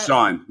killed your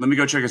son. Let me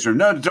go check his room.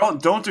 No,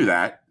 don't do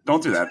that.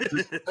 Don't do that.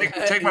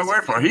 Take my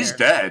word for it. He's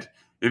dead.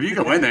 If you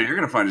go in there, you're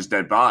going to find his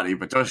dead body,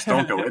 but just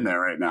don't go in there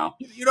right now.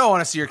 You don't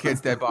want to see your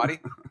kid's dead body.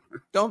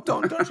 Don't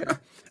you?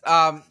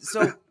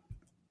 So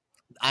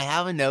I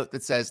have a note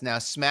that says, now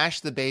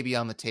smash the baby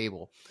on the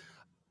table.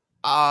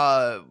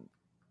 That's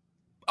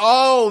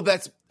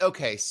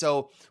okay.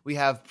 So we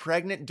have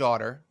pregnant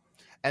daughter,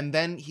 and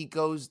then he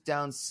goes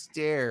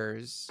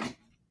downstairs,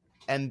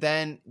 and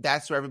then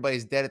that's where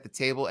everybody's dead at the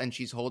table, and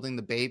she's holding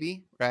the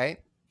baby, right?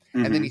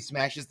 Mm-hmm. And then he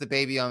smashes the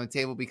baby on the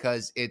table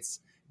because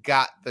it's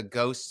got the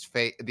ghost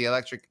face, the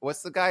electric.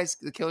 What's the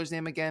killer's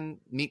name again?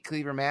 Meat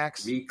Cleaver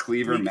Max. Meat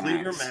Cleaver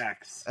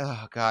Max.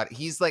 Oh God,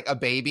 he's like a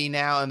baby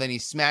now, and then he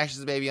smashes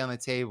the baby on the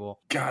table.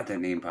 God, that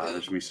name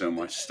bothers me so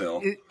much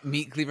still.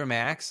 Meat Cleaver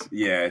Max.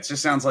 Yeah, it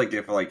just sounds like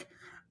if like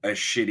a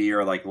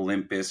shittier like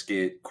Limp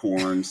Bizkit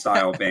Korn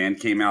style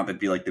band came out,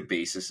 that'd be like the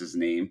bassist's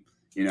name.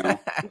 You know?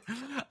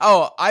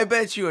 Oh, I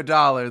bet you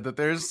 $1 that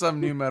there's some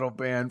new metal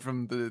band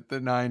from the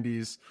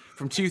 90s,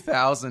 from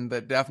 2000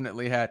 that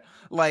definitely had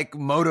like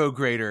Moto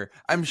Grader.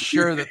 I'm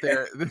sure that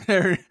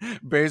their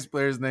bass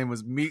player's name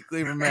was Meat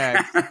Cleaver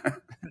Max.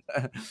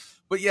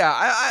 But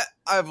yeah,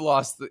 I've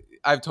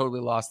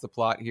totally lost the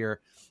plot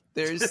here.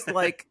 There's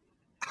like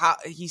how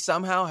he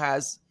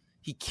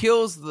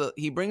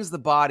brings the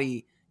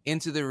body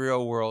into the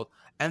real world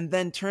and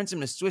then turns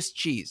him to Swiss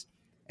cheese.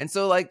 And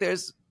so like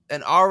there's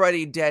an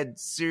already dead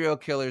serial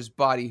killer's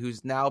body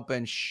who's now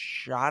been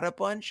shot a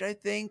bunch, I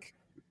think,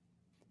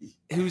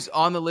 who's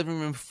on the living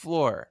room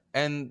floor.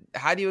 And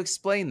how do you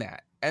explain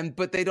that?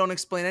 But they don't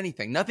explain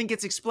anything. Nothing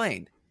gets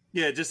explained.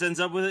 Yeah, it just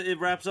ends up with it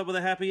wraps up with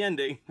a happy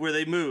ending where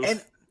they move.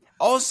 And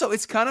also,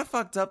 it's kind of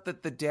fucked up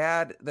that the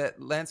dad, that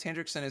Lance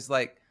Hendrickson, is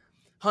like,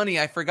 honey,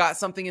 I forgot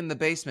something in the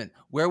basement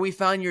where we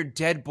found your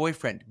dead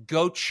boyfriend.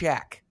 Go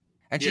check.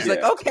 And she's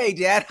like, okay,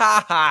 Dad,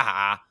 ha ha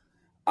ha.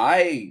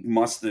 I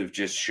must have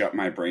just shut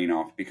my brain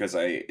off because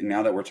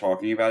now that we're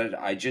talking about it,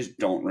 I just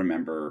don't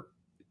remember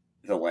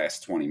the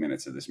last 20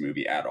 minutes of this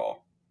movie at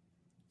all.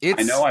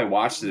 I know I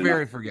watched it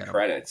very in forgettable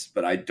credits,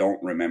 but I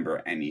don't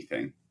remember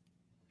anything.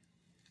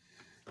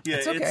 Yeah,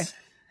 it's okay.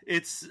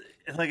 It's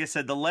like I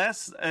said, the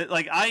last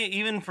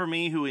even for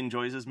me who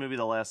enjoys this movie,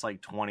 the last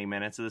like 20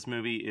 minutes of this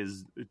movie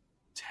is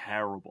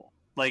terrible.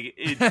 Like,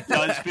 it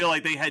does feel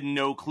like they had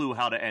no clue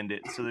how to end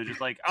it. So they're just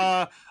like,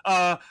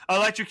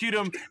 electrocute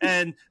him,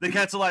 and the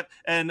cat's alive,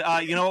 and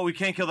you know what? We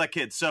can't kill that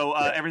kid, so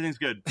everything's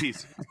good.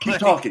 Peace. Keep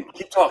talking.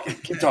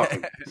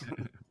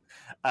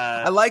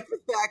 I like the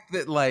fact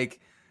that, like,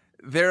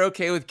 they're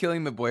okay with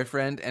killing the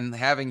boyfriend and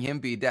having him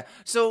be dead.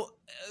 So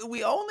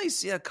we only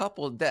see a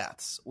couple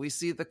deaths. We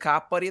see the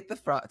cop buddy at the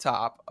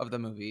top of the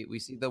movie. We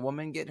see the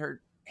woman get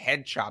her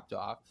head chopped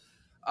off.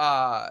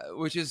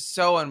 Which is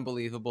so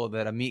unbelievable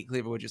that a meat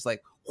cleaver would just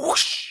like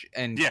whoosh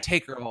and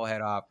take her whole head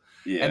off.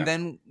 Yeah. And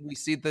then we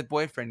see the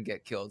boyfriend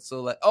get killed.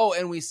 So like,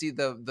 and we see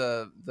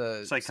the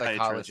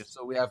psychologist.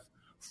 So we have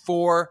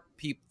 4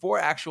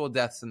 actual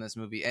deaths in this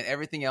movie, and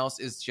everything else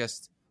is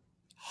just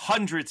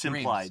Hundreds dreams.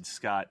 implied,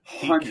 Scott.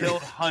 He Hundreds.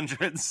 killed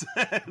hundreds.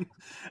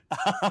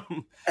 All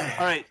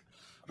right.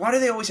 Why do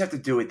they always have to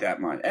do it that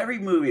much? Every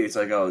movie, it's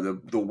like, oh,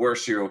 the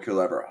worst serial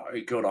killer ever. Oh,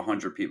 he killed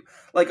 100 people.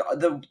 Like,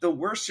 the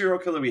worst serial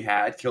killer we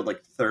had killed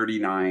like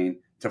 39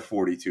 to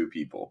 42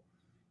 people.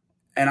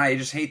 And I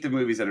just hate the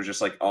movies that are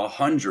just like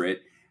 100.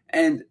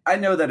 And I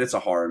know that it's a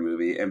horror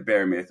movie, and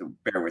bear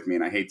with me,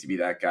 and I hate to be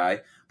that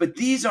guy. But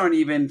these aren't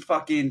even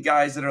fucking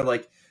guys that are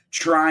like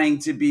trying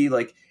to be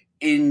like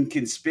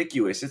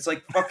inconspicuous. It's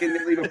like fucking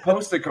they leave a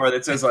poster card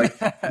that says like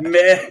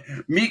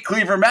Meet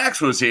Cleaver Max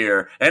was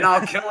here and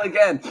I'll kill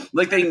again.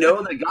 Like they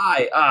know the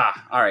guy.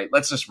 All right,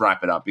 let's just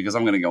wrap it up because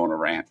I'm gonna go on a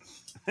rant.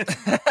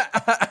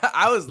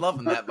 I was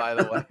loving that, by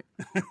the way.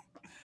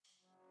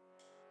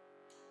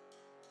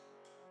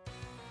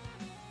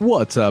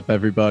 What's up,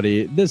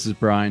 everybody? This is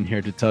Brian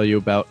here to tell you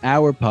about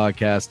our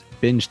podcast,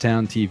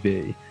 Bingetown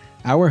TV.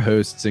 Our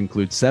hosts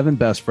include 7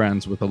 best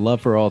friends with a love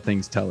for all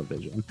things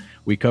television.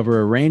 We cover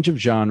a range of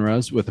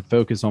genres with a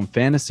focus on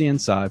fantasy and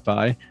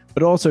sci-fi,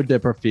 but also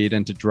dip our feet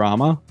into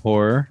drama,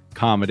 horror,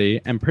 comedy,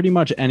 and pretty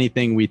much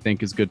anything we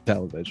think is good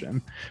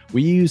television.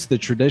 We use the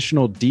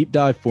traditional deep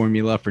dive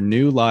formula for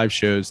new live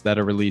shows that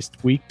are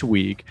released week to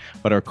week,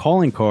 but our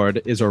calling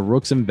card is our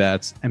Rooks and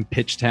Vets and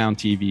Pitchtown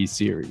TV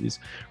series.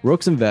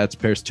 Rooks and Vets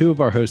pairs 2 of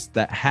our hosts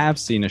that have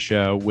seen a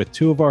show with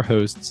 2 of our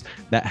hosts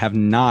that have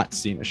not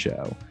seen a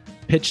show.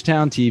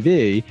 Pitchtown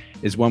TV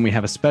is when we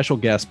have a special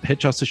guest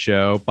pitch us a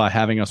show by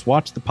having us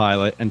watch the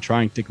pilot and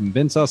trying to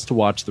convince us to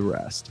watch the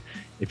rest.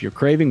 If you're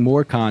craving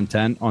more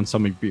content on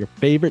some of your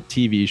favorite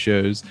TV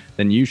shows,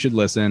 then you should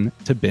listen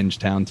to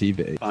Bingetown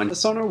TV. Find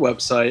us on our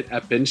website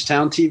at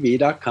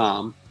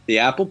bingetowntv.com, the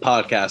Apple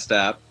Podcast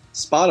app,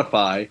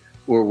 Spotify,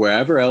 or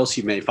wherever else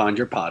you may find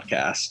your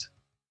podcast.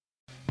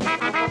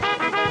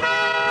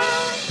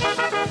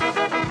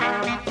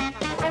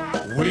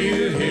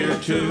 We're here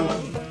to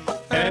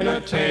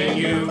entertain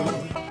you.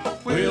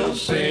 We'll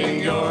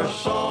sing your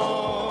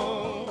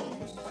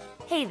songs.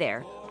 Hey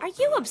there. Are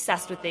you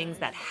obsessed with things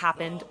that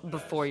happened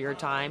before your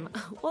time?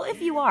 Well,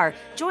 if you are,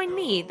 join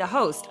me, the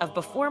host of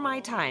Before My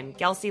Time,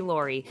 Kelsey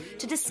Laurie,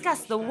 to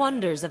discuss the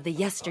wonders of the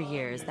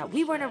yesteryears that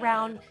we weren't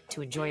around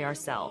to enjoy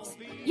ourselves.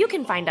 You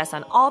can find us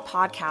on all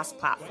podcast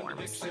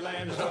platforms.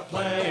 Dixieland's a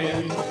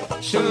playing,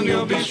 soon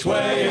you'll be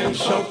swaying,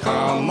 so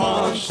come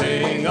on,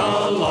 sing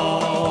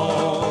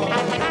along.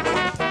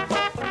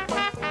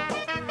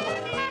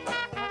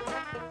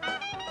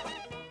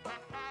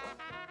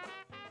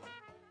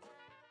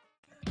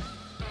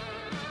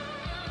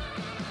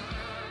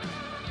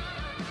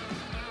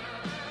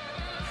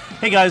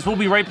 Hey guys, we'll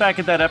be right back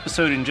at that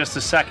episode in just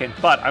a second,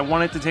 but I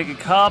wanted to take a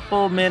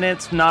couple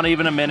minutes, not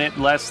even a minute,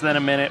 less than a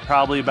minute,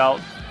 probably about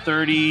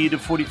 30 to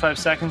 45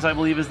 seconds, I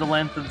believe is the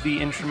length of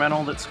the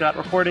instrumental that Scott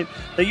recorded,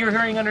 that you're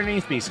hearing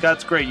underneath me.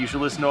 Scott's great. You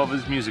should listen to all of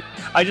his music.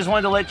 I just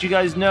wanted to let you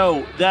guys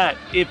know that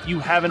if you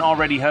haven't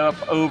already, head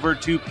up over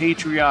to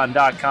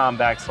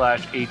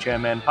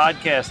patreon.com/HMN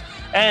podcast.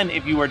 And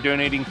if you are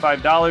donating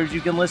 $5,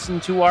 you can listen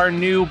to our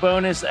new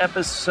bonus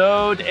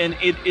episode, and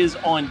it is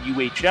on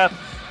UHF.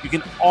 You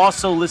can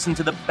also listen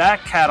to the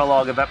back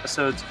catalog of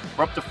episodes.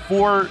 We're up to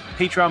 4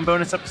 Patreon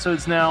bonus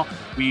episodes now.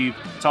 We've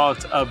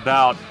talked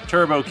about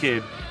Turbo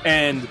Kid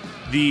and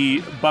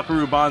the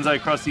Buckaroo Banzai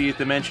Across the 8th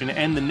Dimension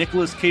and the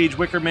Nicolas Cage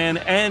Wicker Man.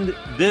 And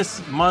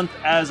this month,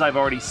 as I've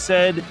already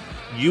said,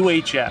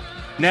 UHF.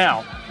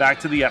 Now, back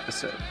to the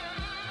episode.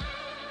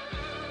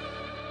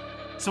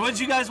 So what did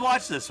you guys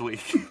watch this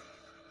week?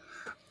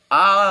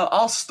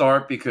 I'll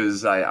start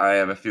because I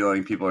have a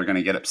feeling people are going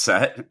to get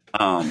upset.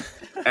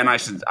 And I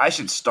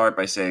should start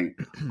by saying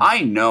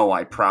I know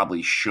I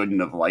probably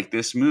shouldn't have liked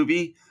this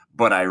movie,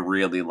 but I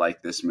really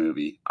like this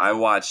movie. I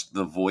watched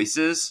The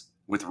Voices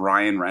with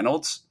Ryan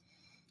Reynolds,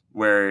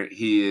 where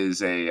he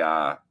is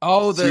a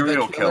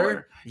serial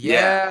killer.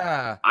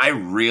 Yeah, I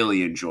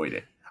really enjoyed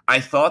it. I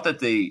thought that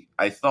they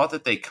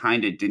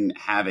kind of didn't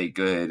have a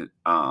good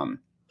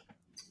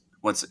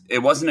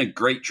it wasn't a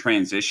great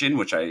transition,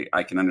 which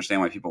I can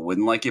understand why people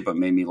wouldn't like it, but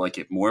made me like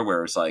it more,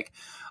 where it's like,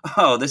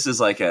 oh, this is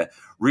like a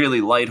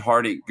really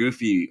lighthearted,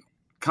 goofy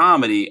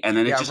comedy, and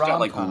then it just got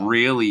like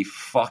really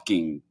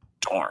fucking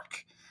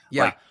dark.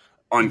 Yeah. Like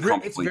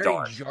uncomfortably it's very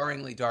dark.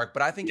 Jarringly dark,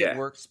 but I think it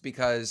works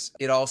because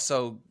it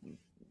also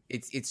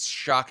it's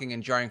shocking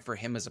and jarring for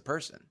him as a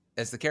person,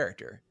 as the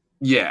character.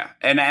 Yeah.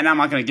 And I'm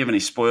not going to give any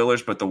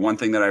spoilers, but the one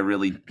thing that I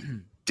really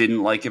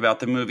didn't like about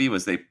the movie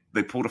was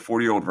they pulled a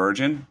 40-Year-Old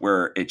Virgin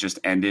where it just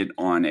ended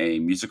on a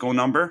musical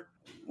number,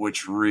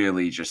 which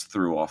really just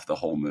threw off the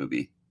whole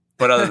movie.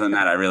 But other than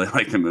that, I really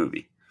like the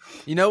movie.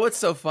 You know what's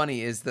so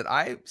funny is that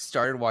I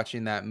started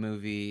watching that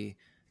movie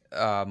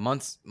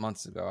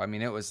months ago. I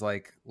mean, it was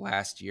like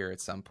last year at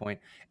some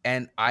point,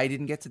 and I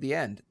didn't get to the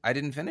end. I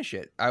didn't finish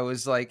it. I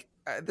was like,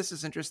 this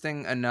is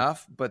interesting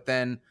enough, but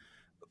then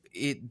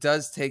it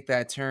does take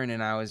that turn,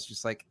 and I was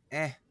just like,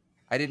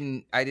 I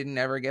didn't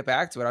ever get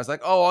back to it. I was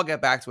like, oh, I'll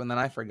get back to it, and then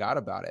I forgot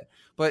about it.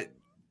 But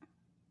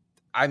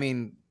I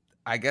mean,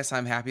 I guess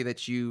I'm happy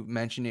that you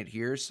mention it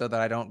here so that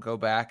I don't go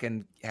back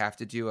and have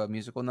to do a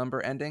musical number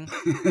ending.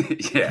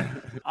 Yeah.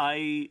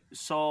 I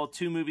saw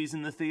 2 movies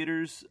in the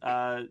theaters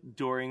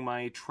during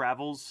my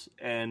travels,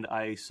 and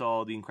I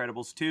saw The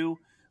Incredibles 2,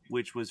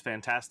 which was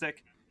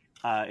fantastic.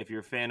 If you're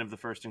a fan of the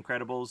first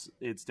Incredibles,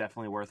 it's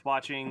definitely worth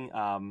watching.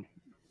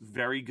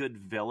 Very good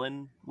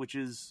villain, which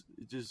is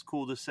just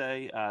cool to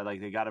say.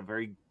 Like, they got a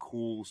very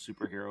cool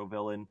superhero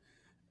villain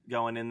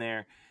going in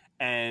there.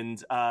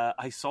 And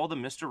I saw the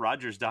Mr.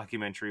 Rogers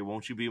documentary,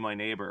 Won't You Be My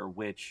Neighbor,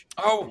 which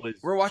was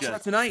we're watching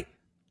that tonight.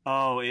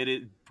 Oh,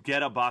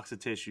 get a box of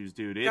tissues,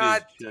 dude.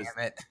 God damn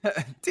it.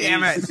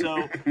 Damn it.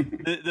 So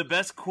the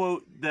best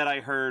quote that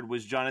I heard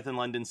was Jonathan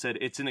London said,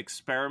 "It's an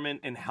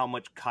experiment in how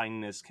much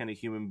kindness can a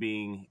human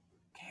being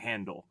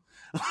handle."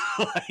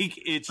 Like,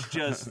 it's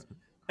just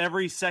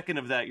every second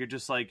of that, you're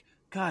just like,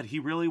 God, he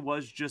really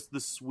was just the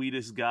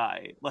sweetest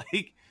guy.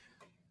 Like,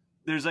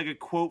 there's like a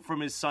quote from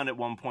his son at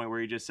one point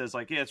where he just says,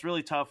 like, yeah, it's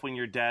really tough when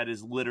your dad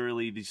is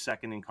literally the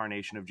second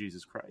incarnation of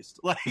Jesus Christ.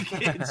 Like,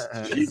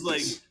 it's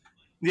like,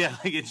 yeah,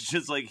 like, it's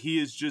just like, he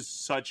is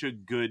just such a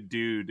good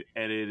dude,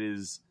 and it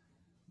is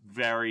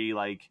very,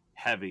 like,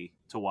 heavy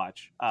to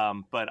watch.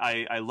 But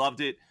I loved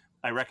it.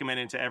 I recommend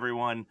it to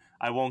everyone.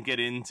 I won't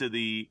get into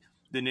the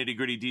nitty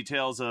gritty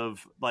details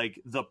of, like,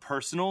 the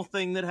personal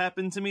thing that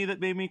happened to me that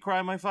made me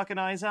cry my fucking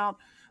eyes out.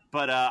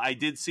 But I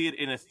did see it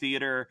in a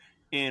theater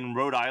in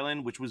Rhode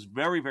Island, which was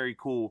very, very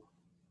cool,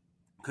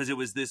 because it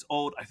was this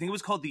old, I think it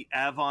was called the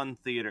Avon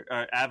Theater,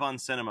 or Avon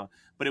Cinema,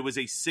 but it was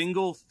a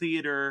single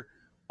theater,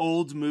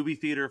 old movie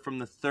theater from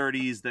the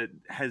 30s that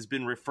has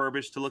been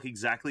refurbished to look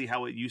exactly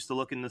how it used to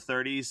look in the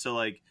 30s. So,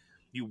 like,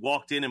 you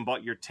walked in and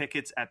bought your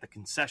tickets at the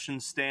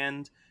concession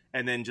stand,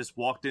 and then just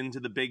walked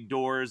into the big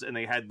doors, and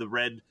they had the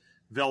red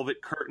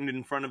velvet curtain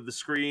in front of the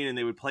screen, and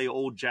they would play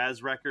old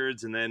jazz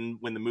records, and then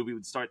when the movie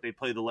would start, they'd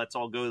play the Let's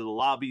All Go to the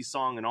Lobby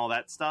song and all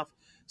that stuff.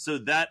 So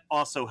that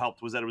also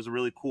helped, was that it was a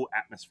really cool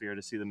atmosphere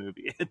to see the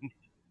movie in.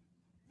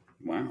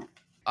 Wow.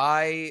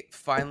 I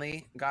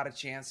finally got a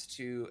chance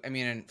to,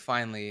 and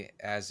finally,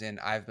 as in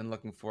I've been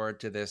looking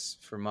forward to this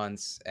for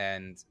months,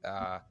 and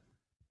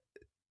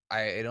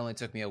it only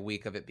took me a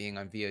week of it being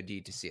on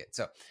VOD to see it.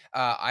 So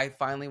I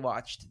finally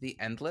watched The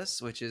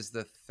Endless, which is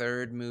the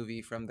third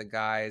movie from the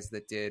guys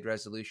that did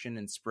Resolution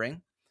and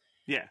Spring.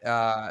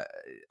 Yeah.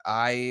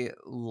 I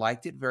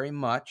liked it very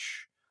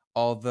much,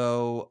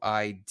 although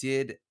I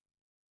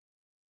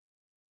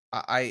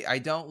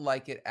don't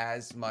like it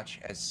as much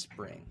as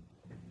Spring.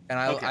 And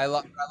I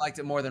liked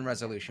it more than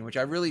Resolution, which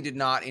I really did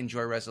not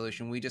enjoy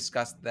Resolution. We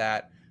discussed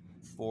that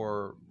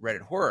for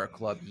Reddit Horror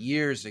Club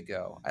years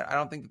ago. I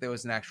don't think that there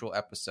was an actual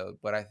episode,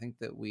 but I think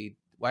that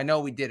I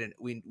know we did it.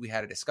 We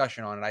had a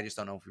discussion on it. I just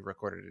don't know if we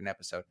recorded an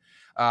episode.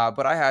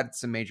 But I had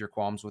some major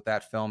qualms with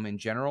that film in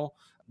general.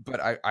 But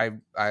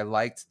I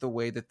liked the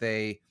way that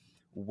they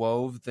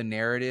wove the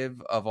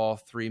narrative of all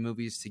 3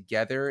 movies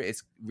together.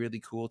 It's really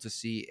cool to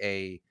see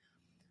a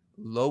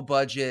low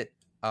budget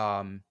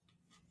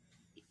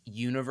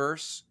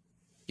universe,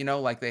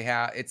 like they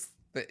have.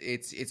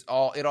 It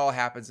all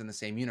happens in the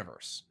same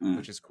universe,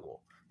 which is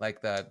cool.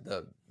 Like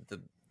the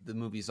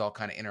movies all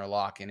kind of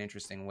interlock in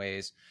interesting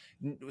ways,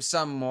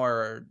 some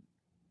more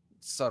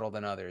subtle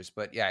than others,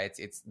 but yeah,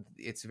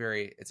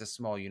 it's a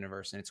small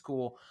universe, and it's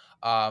cool.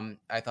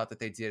 I thought that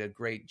they did a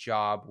great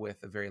job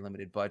with a very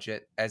limited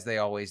budget, as they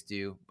always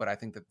do, but I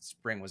think that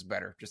Spring was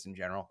better just in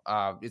general.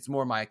 It's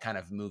more my kind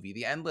of movie.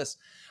 The Endless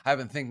I've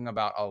been thinking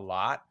about a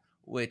lot,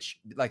 which,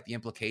 like, the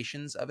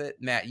implications of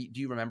it. Matt,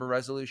 do you remember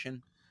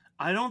Resolution?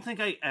 I don't think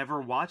I ever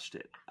watched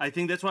it. I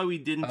think that's why we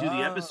didn't do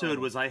the episode,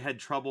 was I had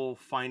trouble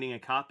finding a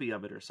copy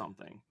of it or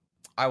something.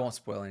 I won't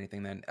spoil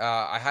anything then.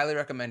 I highly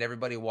recommend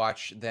everybody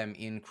watch them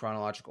in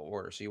chronological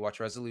order. So you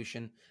watch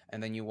Resolution,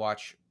 and then you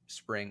watch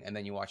Spring, and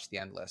then you watch The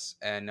Endless.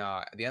 And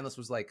The Endless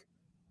was like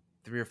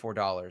 $3 or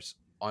 $4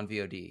 on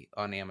VOD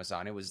on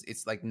Amazon.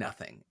 It's like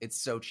nothing. It's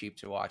so cheap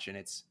to watch, and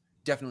it's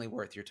definitely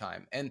worth your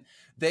time. And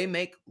they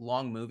make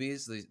long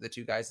movies. The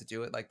 2 guys that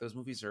do it, like, those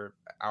movies are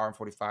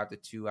 1:45 to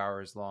 2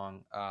 hours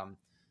long.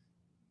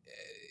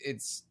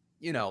 It's,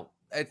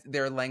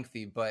 they're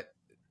lengthy, but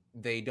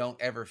they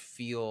don't ever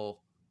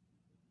feel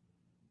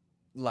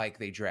like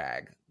they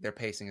drag. Their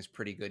pacing is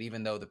pretty good,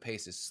 even though the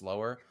pace is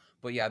slower.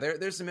 But yeah,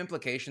 there's some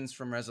implications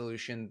from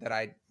Resolution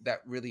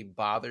that really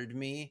bothered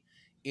me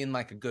in,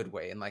 like, a good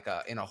way,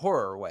 in a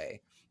horror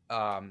way,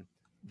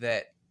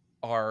 that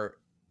are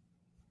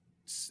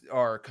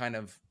kind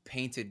of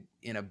painted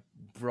in a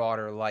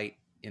broader light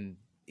in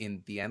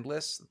The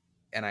Endless,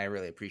 and I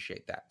really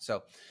appreciate that.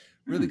 So,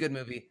 really good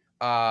movie.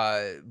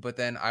 But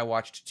then I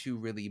watched 2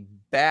 really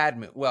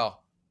bad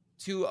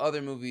 2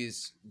 other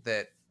movies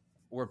that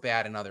were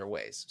bad in other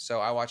ways. So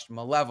I watched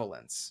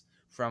Malevolence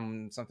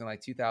from something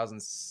like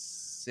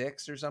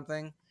 2006 or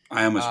something.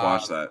 I almost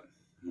watched that.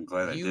 I'm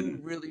glad I didn't. You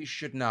really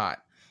should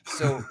not.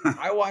 So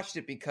I watched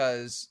it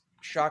because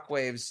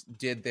Shockwaves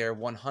did their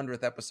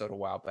 100th episode a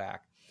while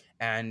back,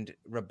 and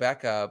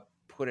Rebecca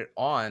put it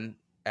on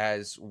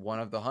as one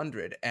of the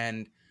 100.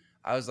 And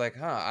I was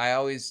like, I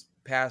always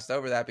passed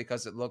over that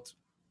because it looked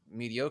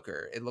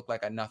mediocre. It looked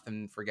like a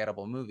nothing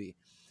forgettable movie.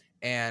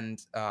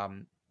 And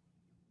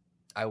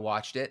I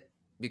watched it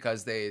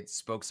because they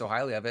spoke so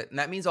highly of it. And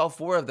that means all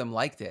 4 of them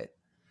liked it.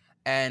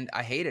 And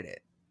I hated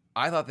it.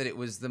 I thought that it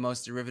was the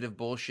most derivative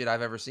bullshit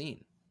I've ever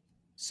seen.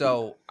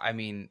 So, I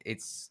mean,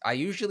 I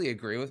usually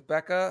agree with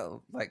Becca.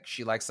 Like,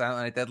 she likes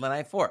Silent Night, Deadly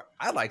Night 4.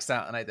 I like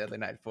Silent Night, Deadly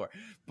Night 4.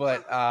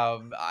 But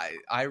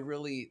I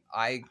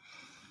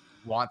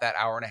want that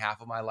hour and a half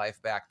of my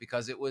life back,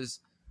 because it was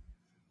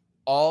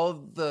all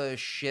the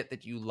shit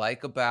that you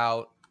like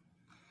about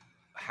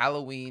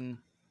Halloween,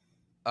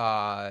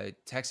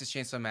 Texas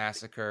Chainsaw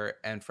Massacre,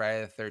 and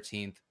Friday the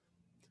 13th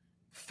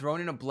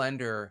thrown in a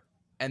blender,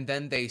 and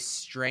then they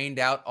strained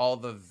out all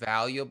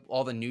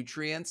the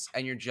nutrients,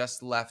 and you're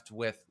just left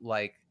with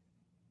like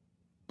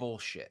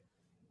bullshit.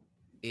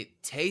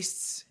 It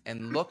tastes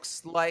and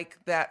looks like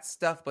that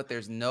stuff, but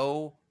there's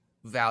no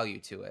value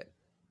to it.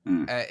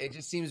 It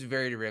just seems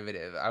very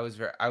derivative. I was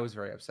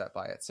very upset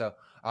by it. So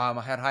I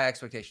had high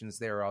expectations.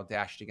 They were all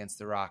dashed against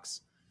the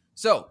rocks.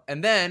 So,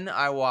 and then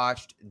I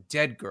watched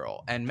Dead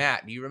Girl. And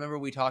Matt, do you remember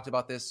we talked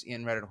about this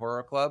in Reddit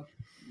Horror Club?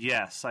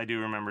 Yes, I do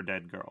remember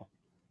Dead Girl.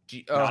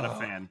 Not a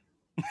fan.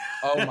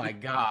 Oh my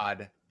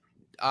God.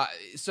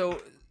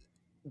 So,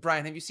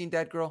 Brian, have you seen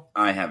Dead Girl?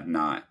 I have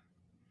not.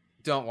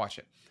 Don't watch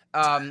it.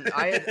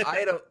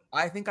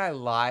 I think I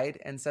lied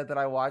and said that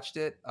I watched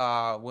it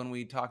when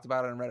we talked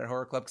about it in Reddit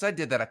Horror Club, because I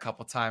did that a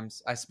couple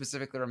times. I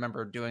specifically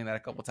remember doing that a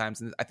couple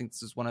times, and I think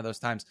this is one of those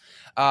times.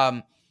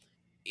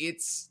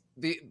 It's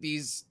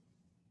these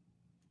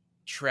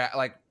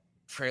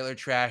trailer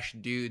trash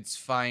dudes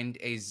find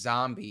a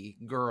zombie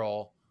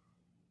girl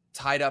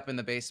tied up in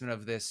the basement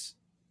of this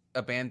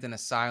abandoned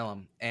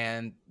asylum,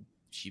 and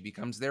she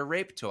becomes their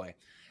rape toy.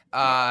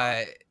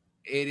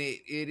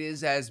 It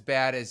is as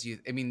bad as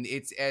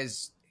it's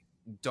as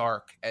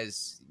dark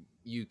as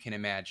you can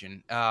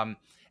imagine,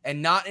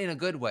 and not in a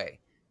good way.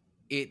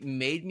 It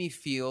made me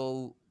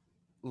feel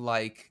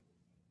like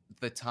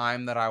the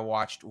time that I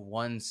watched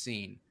one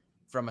scene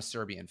from a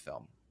Serbian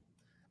film,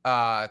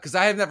 because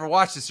I have never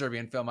watched a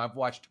Serbian film. I've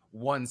watched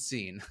one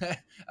scene,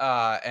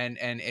 and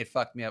it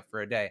fucked me up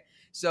for a day.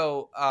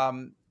 So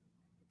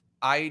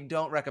I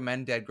don't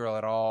recommend Dead Girl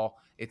at all.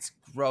 It's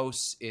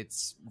gross.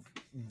 It's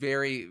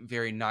very,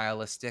 very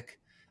nihilistic.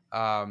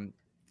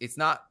 It's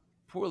not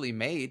poorly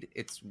made.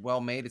 It's well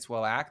made. It's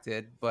well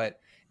acted, but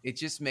it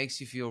just makes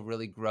you feel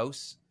really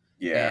gross.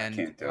 Yeah, and, I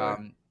can't do it.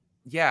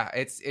 Yeah,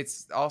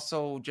 it's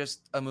also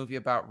just a movie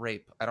about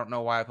rape. I don't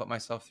know why I put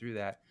myself through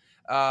that.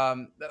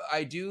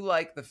 I do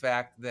like the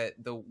fact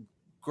that the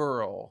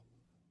girl,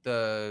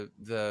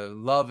 the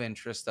love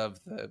interest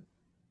of the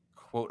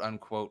quote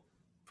unquote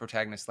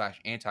protagonist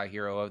 /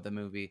 anti-hero of the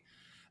movie,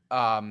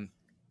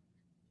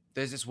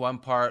 there's this one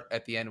part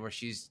at the end where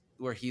he's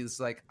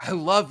like, I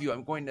love you,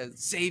 I'm going to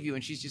save you,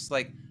 and she's just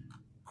like,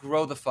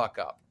 grow the fuck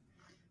up.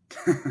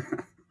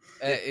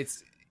 I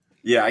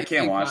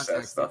can't watch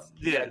that stuff.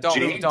 Yeah,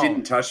 Jade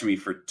didn't touch me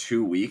for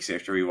 2 weeks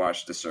after we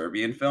watched the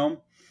Serbian film.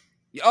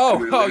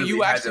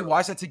 You actually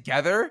watched it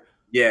together?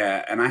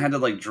 Yeah, and I had to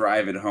like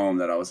drive it home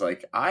that I was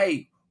like,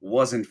 I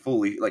wasn't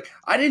fully like,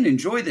 I didn't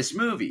enjoy this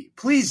movie.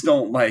 Please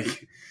don't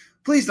think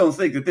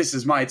that this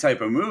is my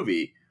type of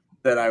movie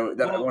that I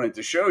wanted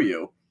to show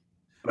you.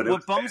 But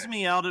what bums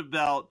me out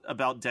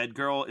about Dead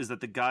Girl is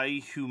that the guy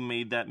who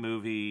made that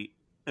movie,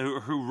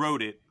 who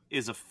wrote it,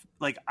 is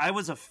I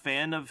was a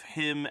fan of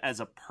him as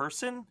a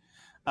person.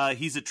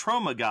 He's a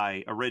Trauma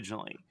guy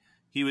originally.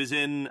 He was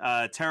in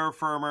Terra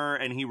Firma,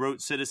 and he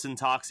wrote Citizen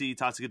Toxic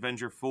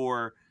Avenger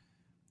 4,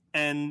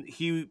 and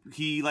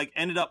he like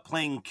ended up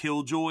playing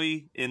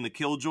Killjoy in the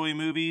Killjoy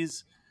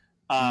movies.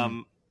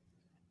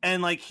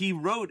 And like he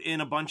wrote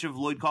in a bunch of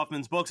Lloyd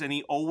Kaufman's books, and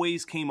he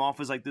always came off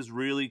as like this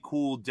really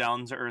cool,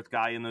 down to earth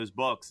guy in those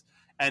books.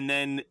 And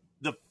then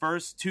the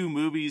first 2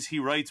 movies he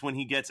writes when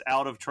he gets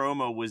out of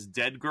Trauma was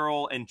Dead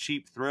Girl and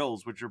Cheap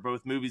Thrills, which are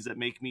both movies that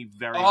make me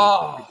very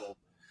uncomfortable.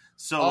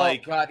 So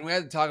God, we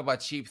had to talk about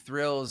Cheap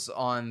Thrills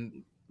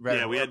on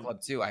Reddit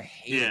Club too. I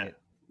hate it.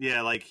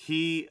 Yeah,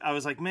 I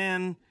was like,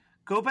 man,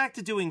 go back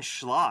to doing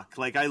schlock.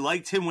 Like, I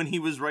liked him when he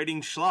was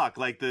writing schlock,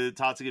 like the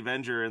Toxic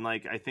Avenger, and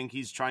like I think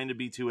he's trying to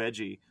be too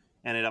edgy,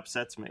 and it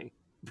upsets me.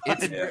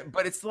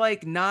 But it's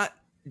like not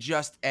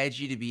just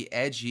edgy to be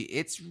edgy.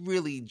 It's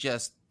really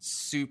just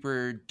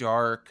super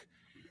dark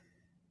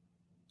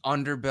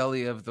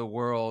underbelly of the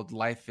world.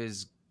 Life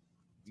is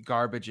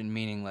garbage and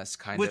meaningless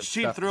kind of Which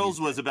Cheap stuff. Thrills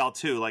was about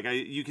too. Like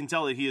you can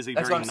tell that he is a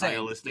very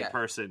nihilistic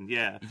person.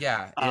 Yeah.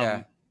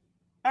 All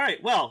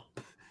right. Well,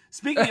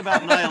 speaking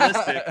about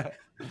nihilistic,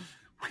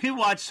 we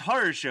watched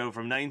Horror Show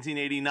from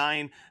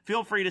 1989.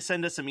 Feel free to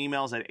send us some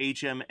emails at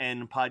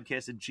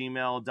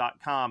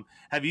hmnpodcast@gmail.com.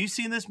 Have you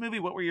seen this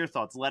movie? What were your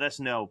thoughts? Let us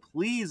know.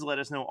 Please let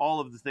us know all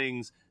of the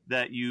things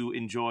that you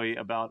enjoy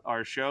about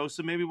our show.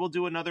 So maybe we'll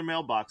do another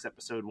mailbox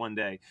episode one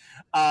day.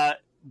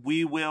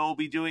 We will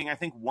be doing, I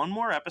think, one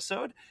more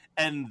episode,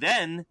 and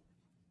then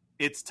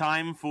it's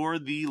time for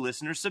the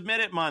Listener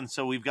Submit It month.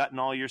 So we've gotten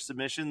all your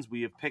submissions.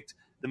 We have picked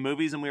the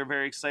movies, and we are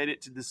very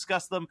excited to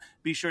discuss them.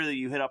 Be sure that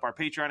you hit up our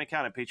Patreon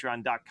account at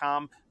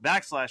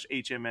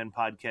patreon.com/HMN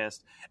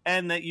podcast,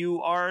 and that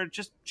you are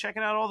just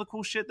checking out all the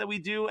cool shit that we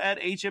do at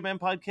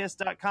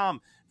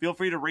hmnpodcast.com. Feel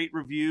free to rate,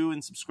 review,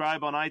 and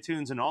subscribe on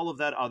iTunes and all of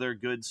that other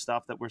good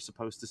stuff that we're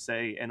supposed to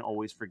say and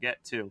always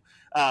forget to.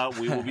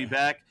 We will be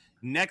back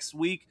next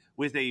week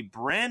with a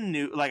brand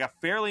new, like a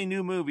fairly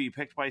new movie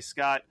picked by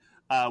Scott.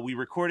 We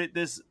recorded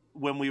this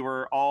when we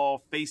were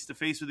all face to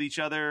face with each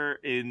other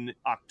in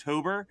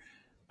October.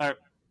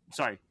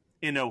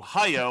 In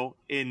Ohio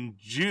in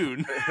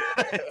June.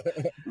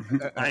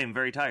 I am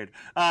very tired.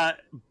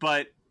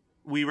 But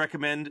we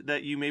recommend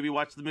that you maybe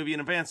watch the movie in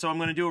advance. So I'm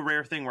going to do a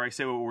rare thing where I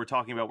say what we're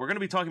talking about. We're going to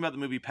be talking about the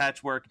movie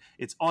Patchwork.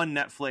 It's on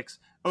Netflix.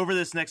 Over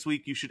this next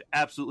week, you should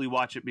absolutely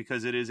watch it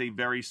because it is a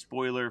very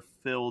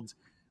spoiler-filled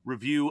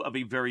review of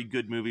a very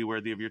good movie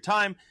worthy of your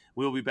time.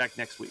 We'll be back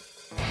next week.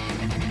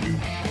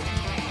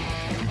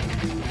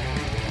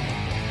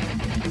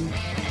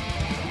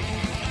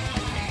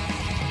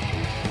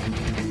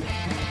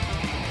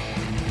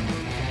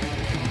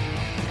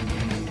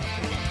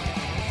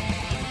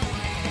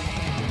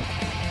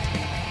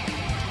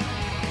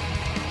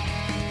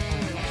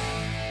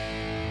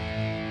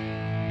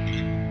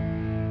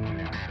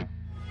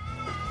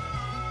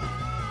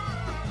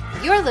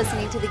 You're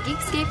listening to the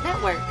Geekscape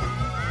Network.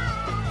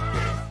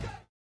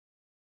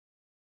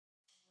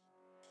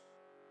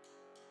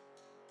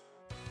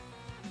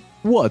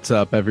 What's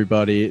up,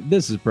 everybody?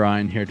 This is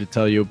Brian here to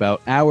tell you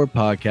about our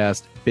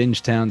podcast,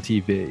 Bingetown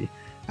TV.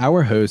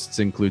 Our hosts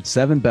include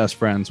 7 best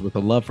friends with a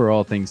love for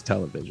all things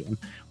television.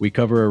 We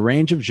cover a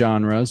range of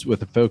genres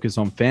with a focus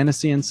on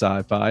fantasy and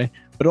sci-fi,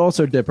 but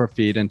also dip our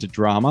feet into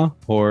drama,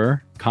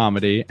 horror,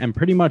 comedy, and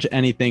pretty much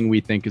anything we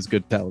think is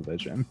good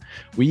television.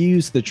 We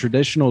use the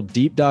traditional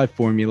deep dive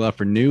formula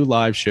for new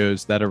live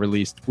shows that are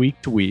released week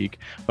to week,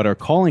 but our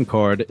calling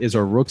card is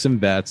our Rooks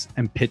and Vets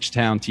and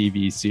Pitchtown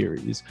TV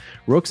series.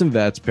 Rooks and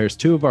Vets pairs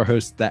 2 of our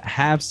hosts that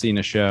have seen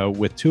a show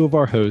with 2 of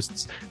our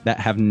hosts that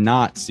have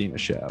not seen a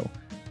show.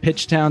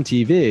 Pitchtown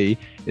TV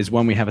is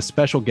when we have a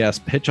special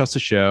guest pitch us a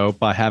show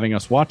by having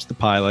us watch the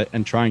pilot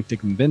and trying to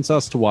convince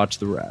us to watch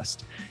the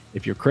rest.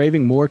 If you're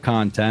craving more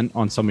content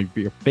on some of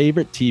your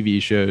favorite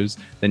TV shows,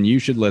 then you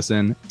should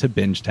listen to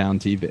Bingetown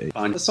TV.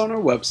 Find us on our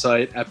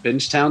website at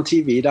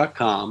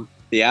bingetowntv.com,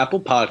 the Apple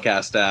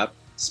Podcast app,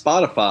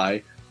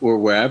 Spotify, or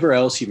wherever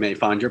else you may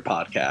find your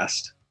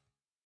podcast.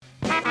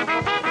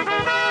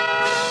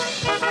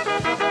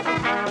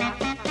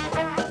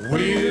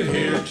 We're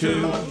here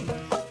to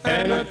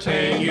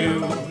entertain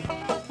you.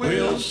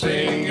 We'll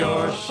sing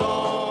your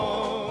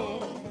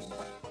songs.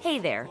 Hey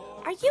there.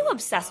 Are you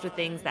obsessed with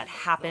things that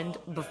happened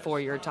before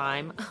your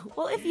time?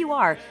 Well, if you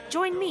are,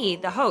 join me,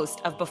 the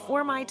host of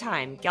Before My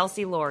Time,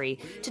 Kelsey Laurie,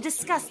 to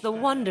discuss the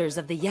wonders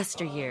of the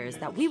yesteryears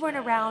that we weren't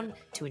around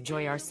to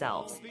enjoy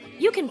ourselves.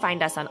 You can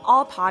find us on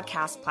all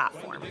podcast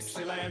platforms.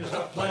 Dixieland's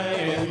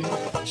a-playing,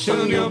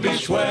 soon you'll be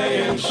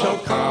swaying, so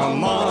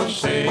come on,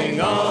 sing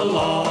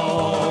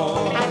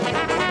along.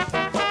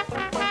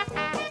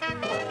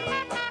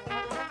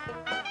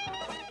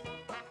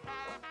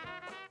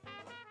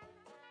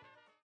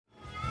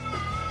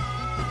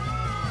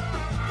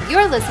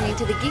 You're listening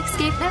to the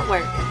Geekscape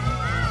Network.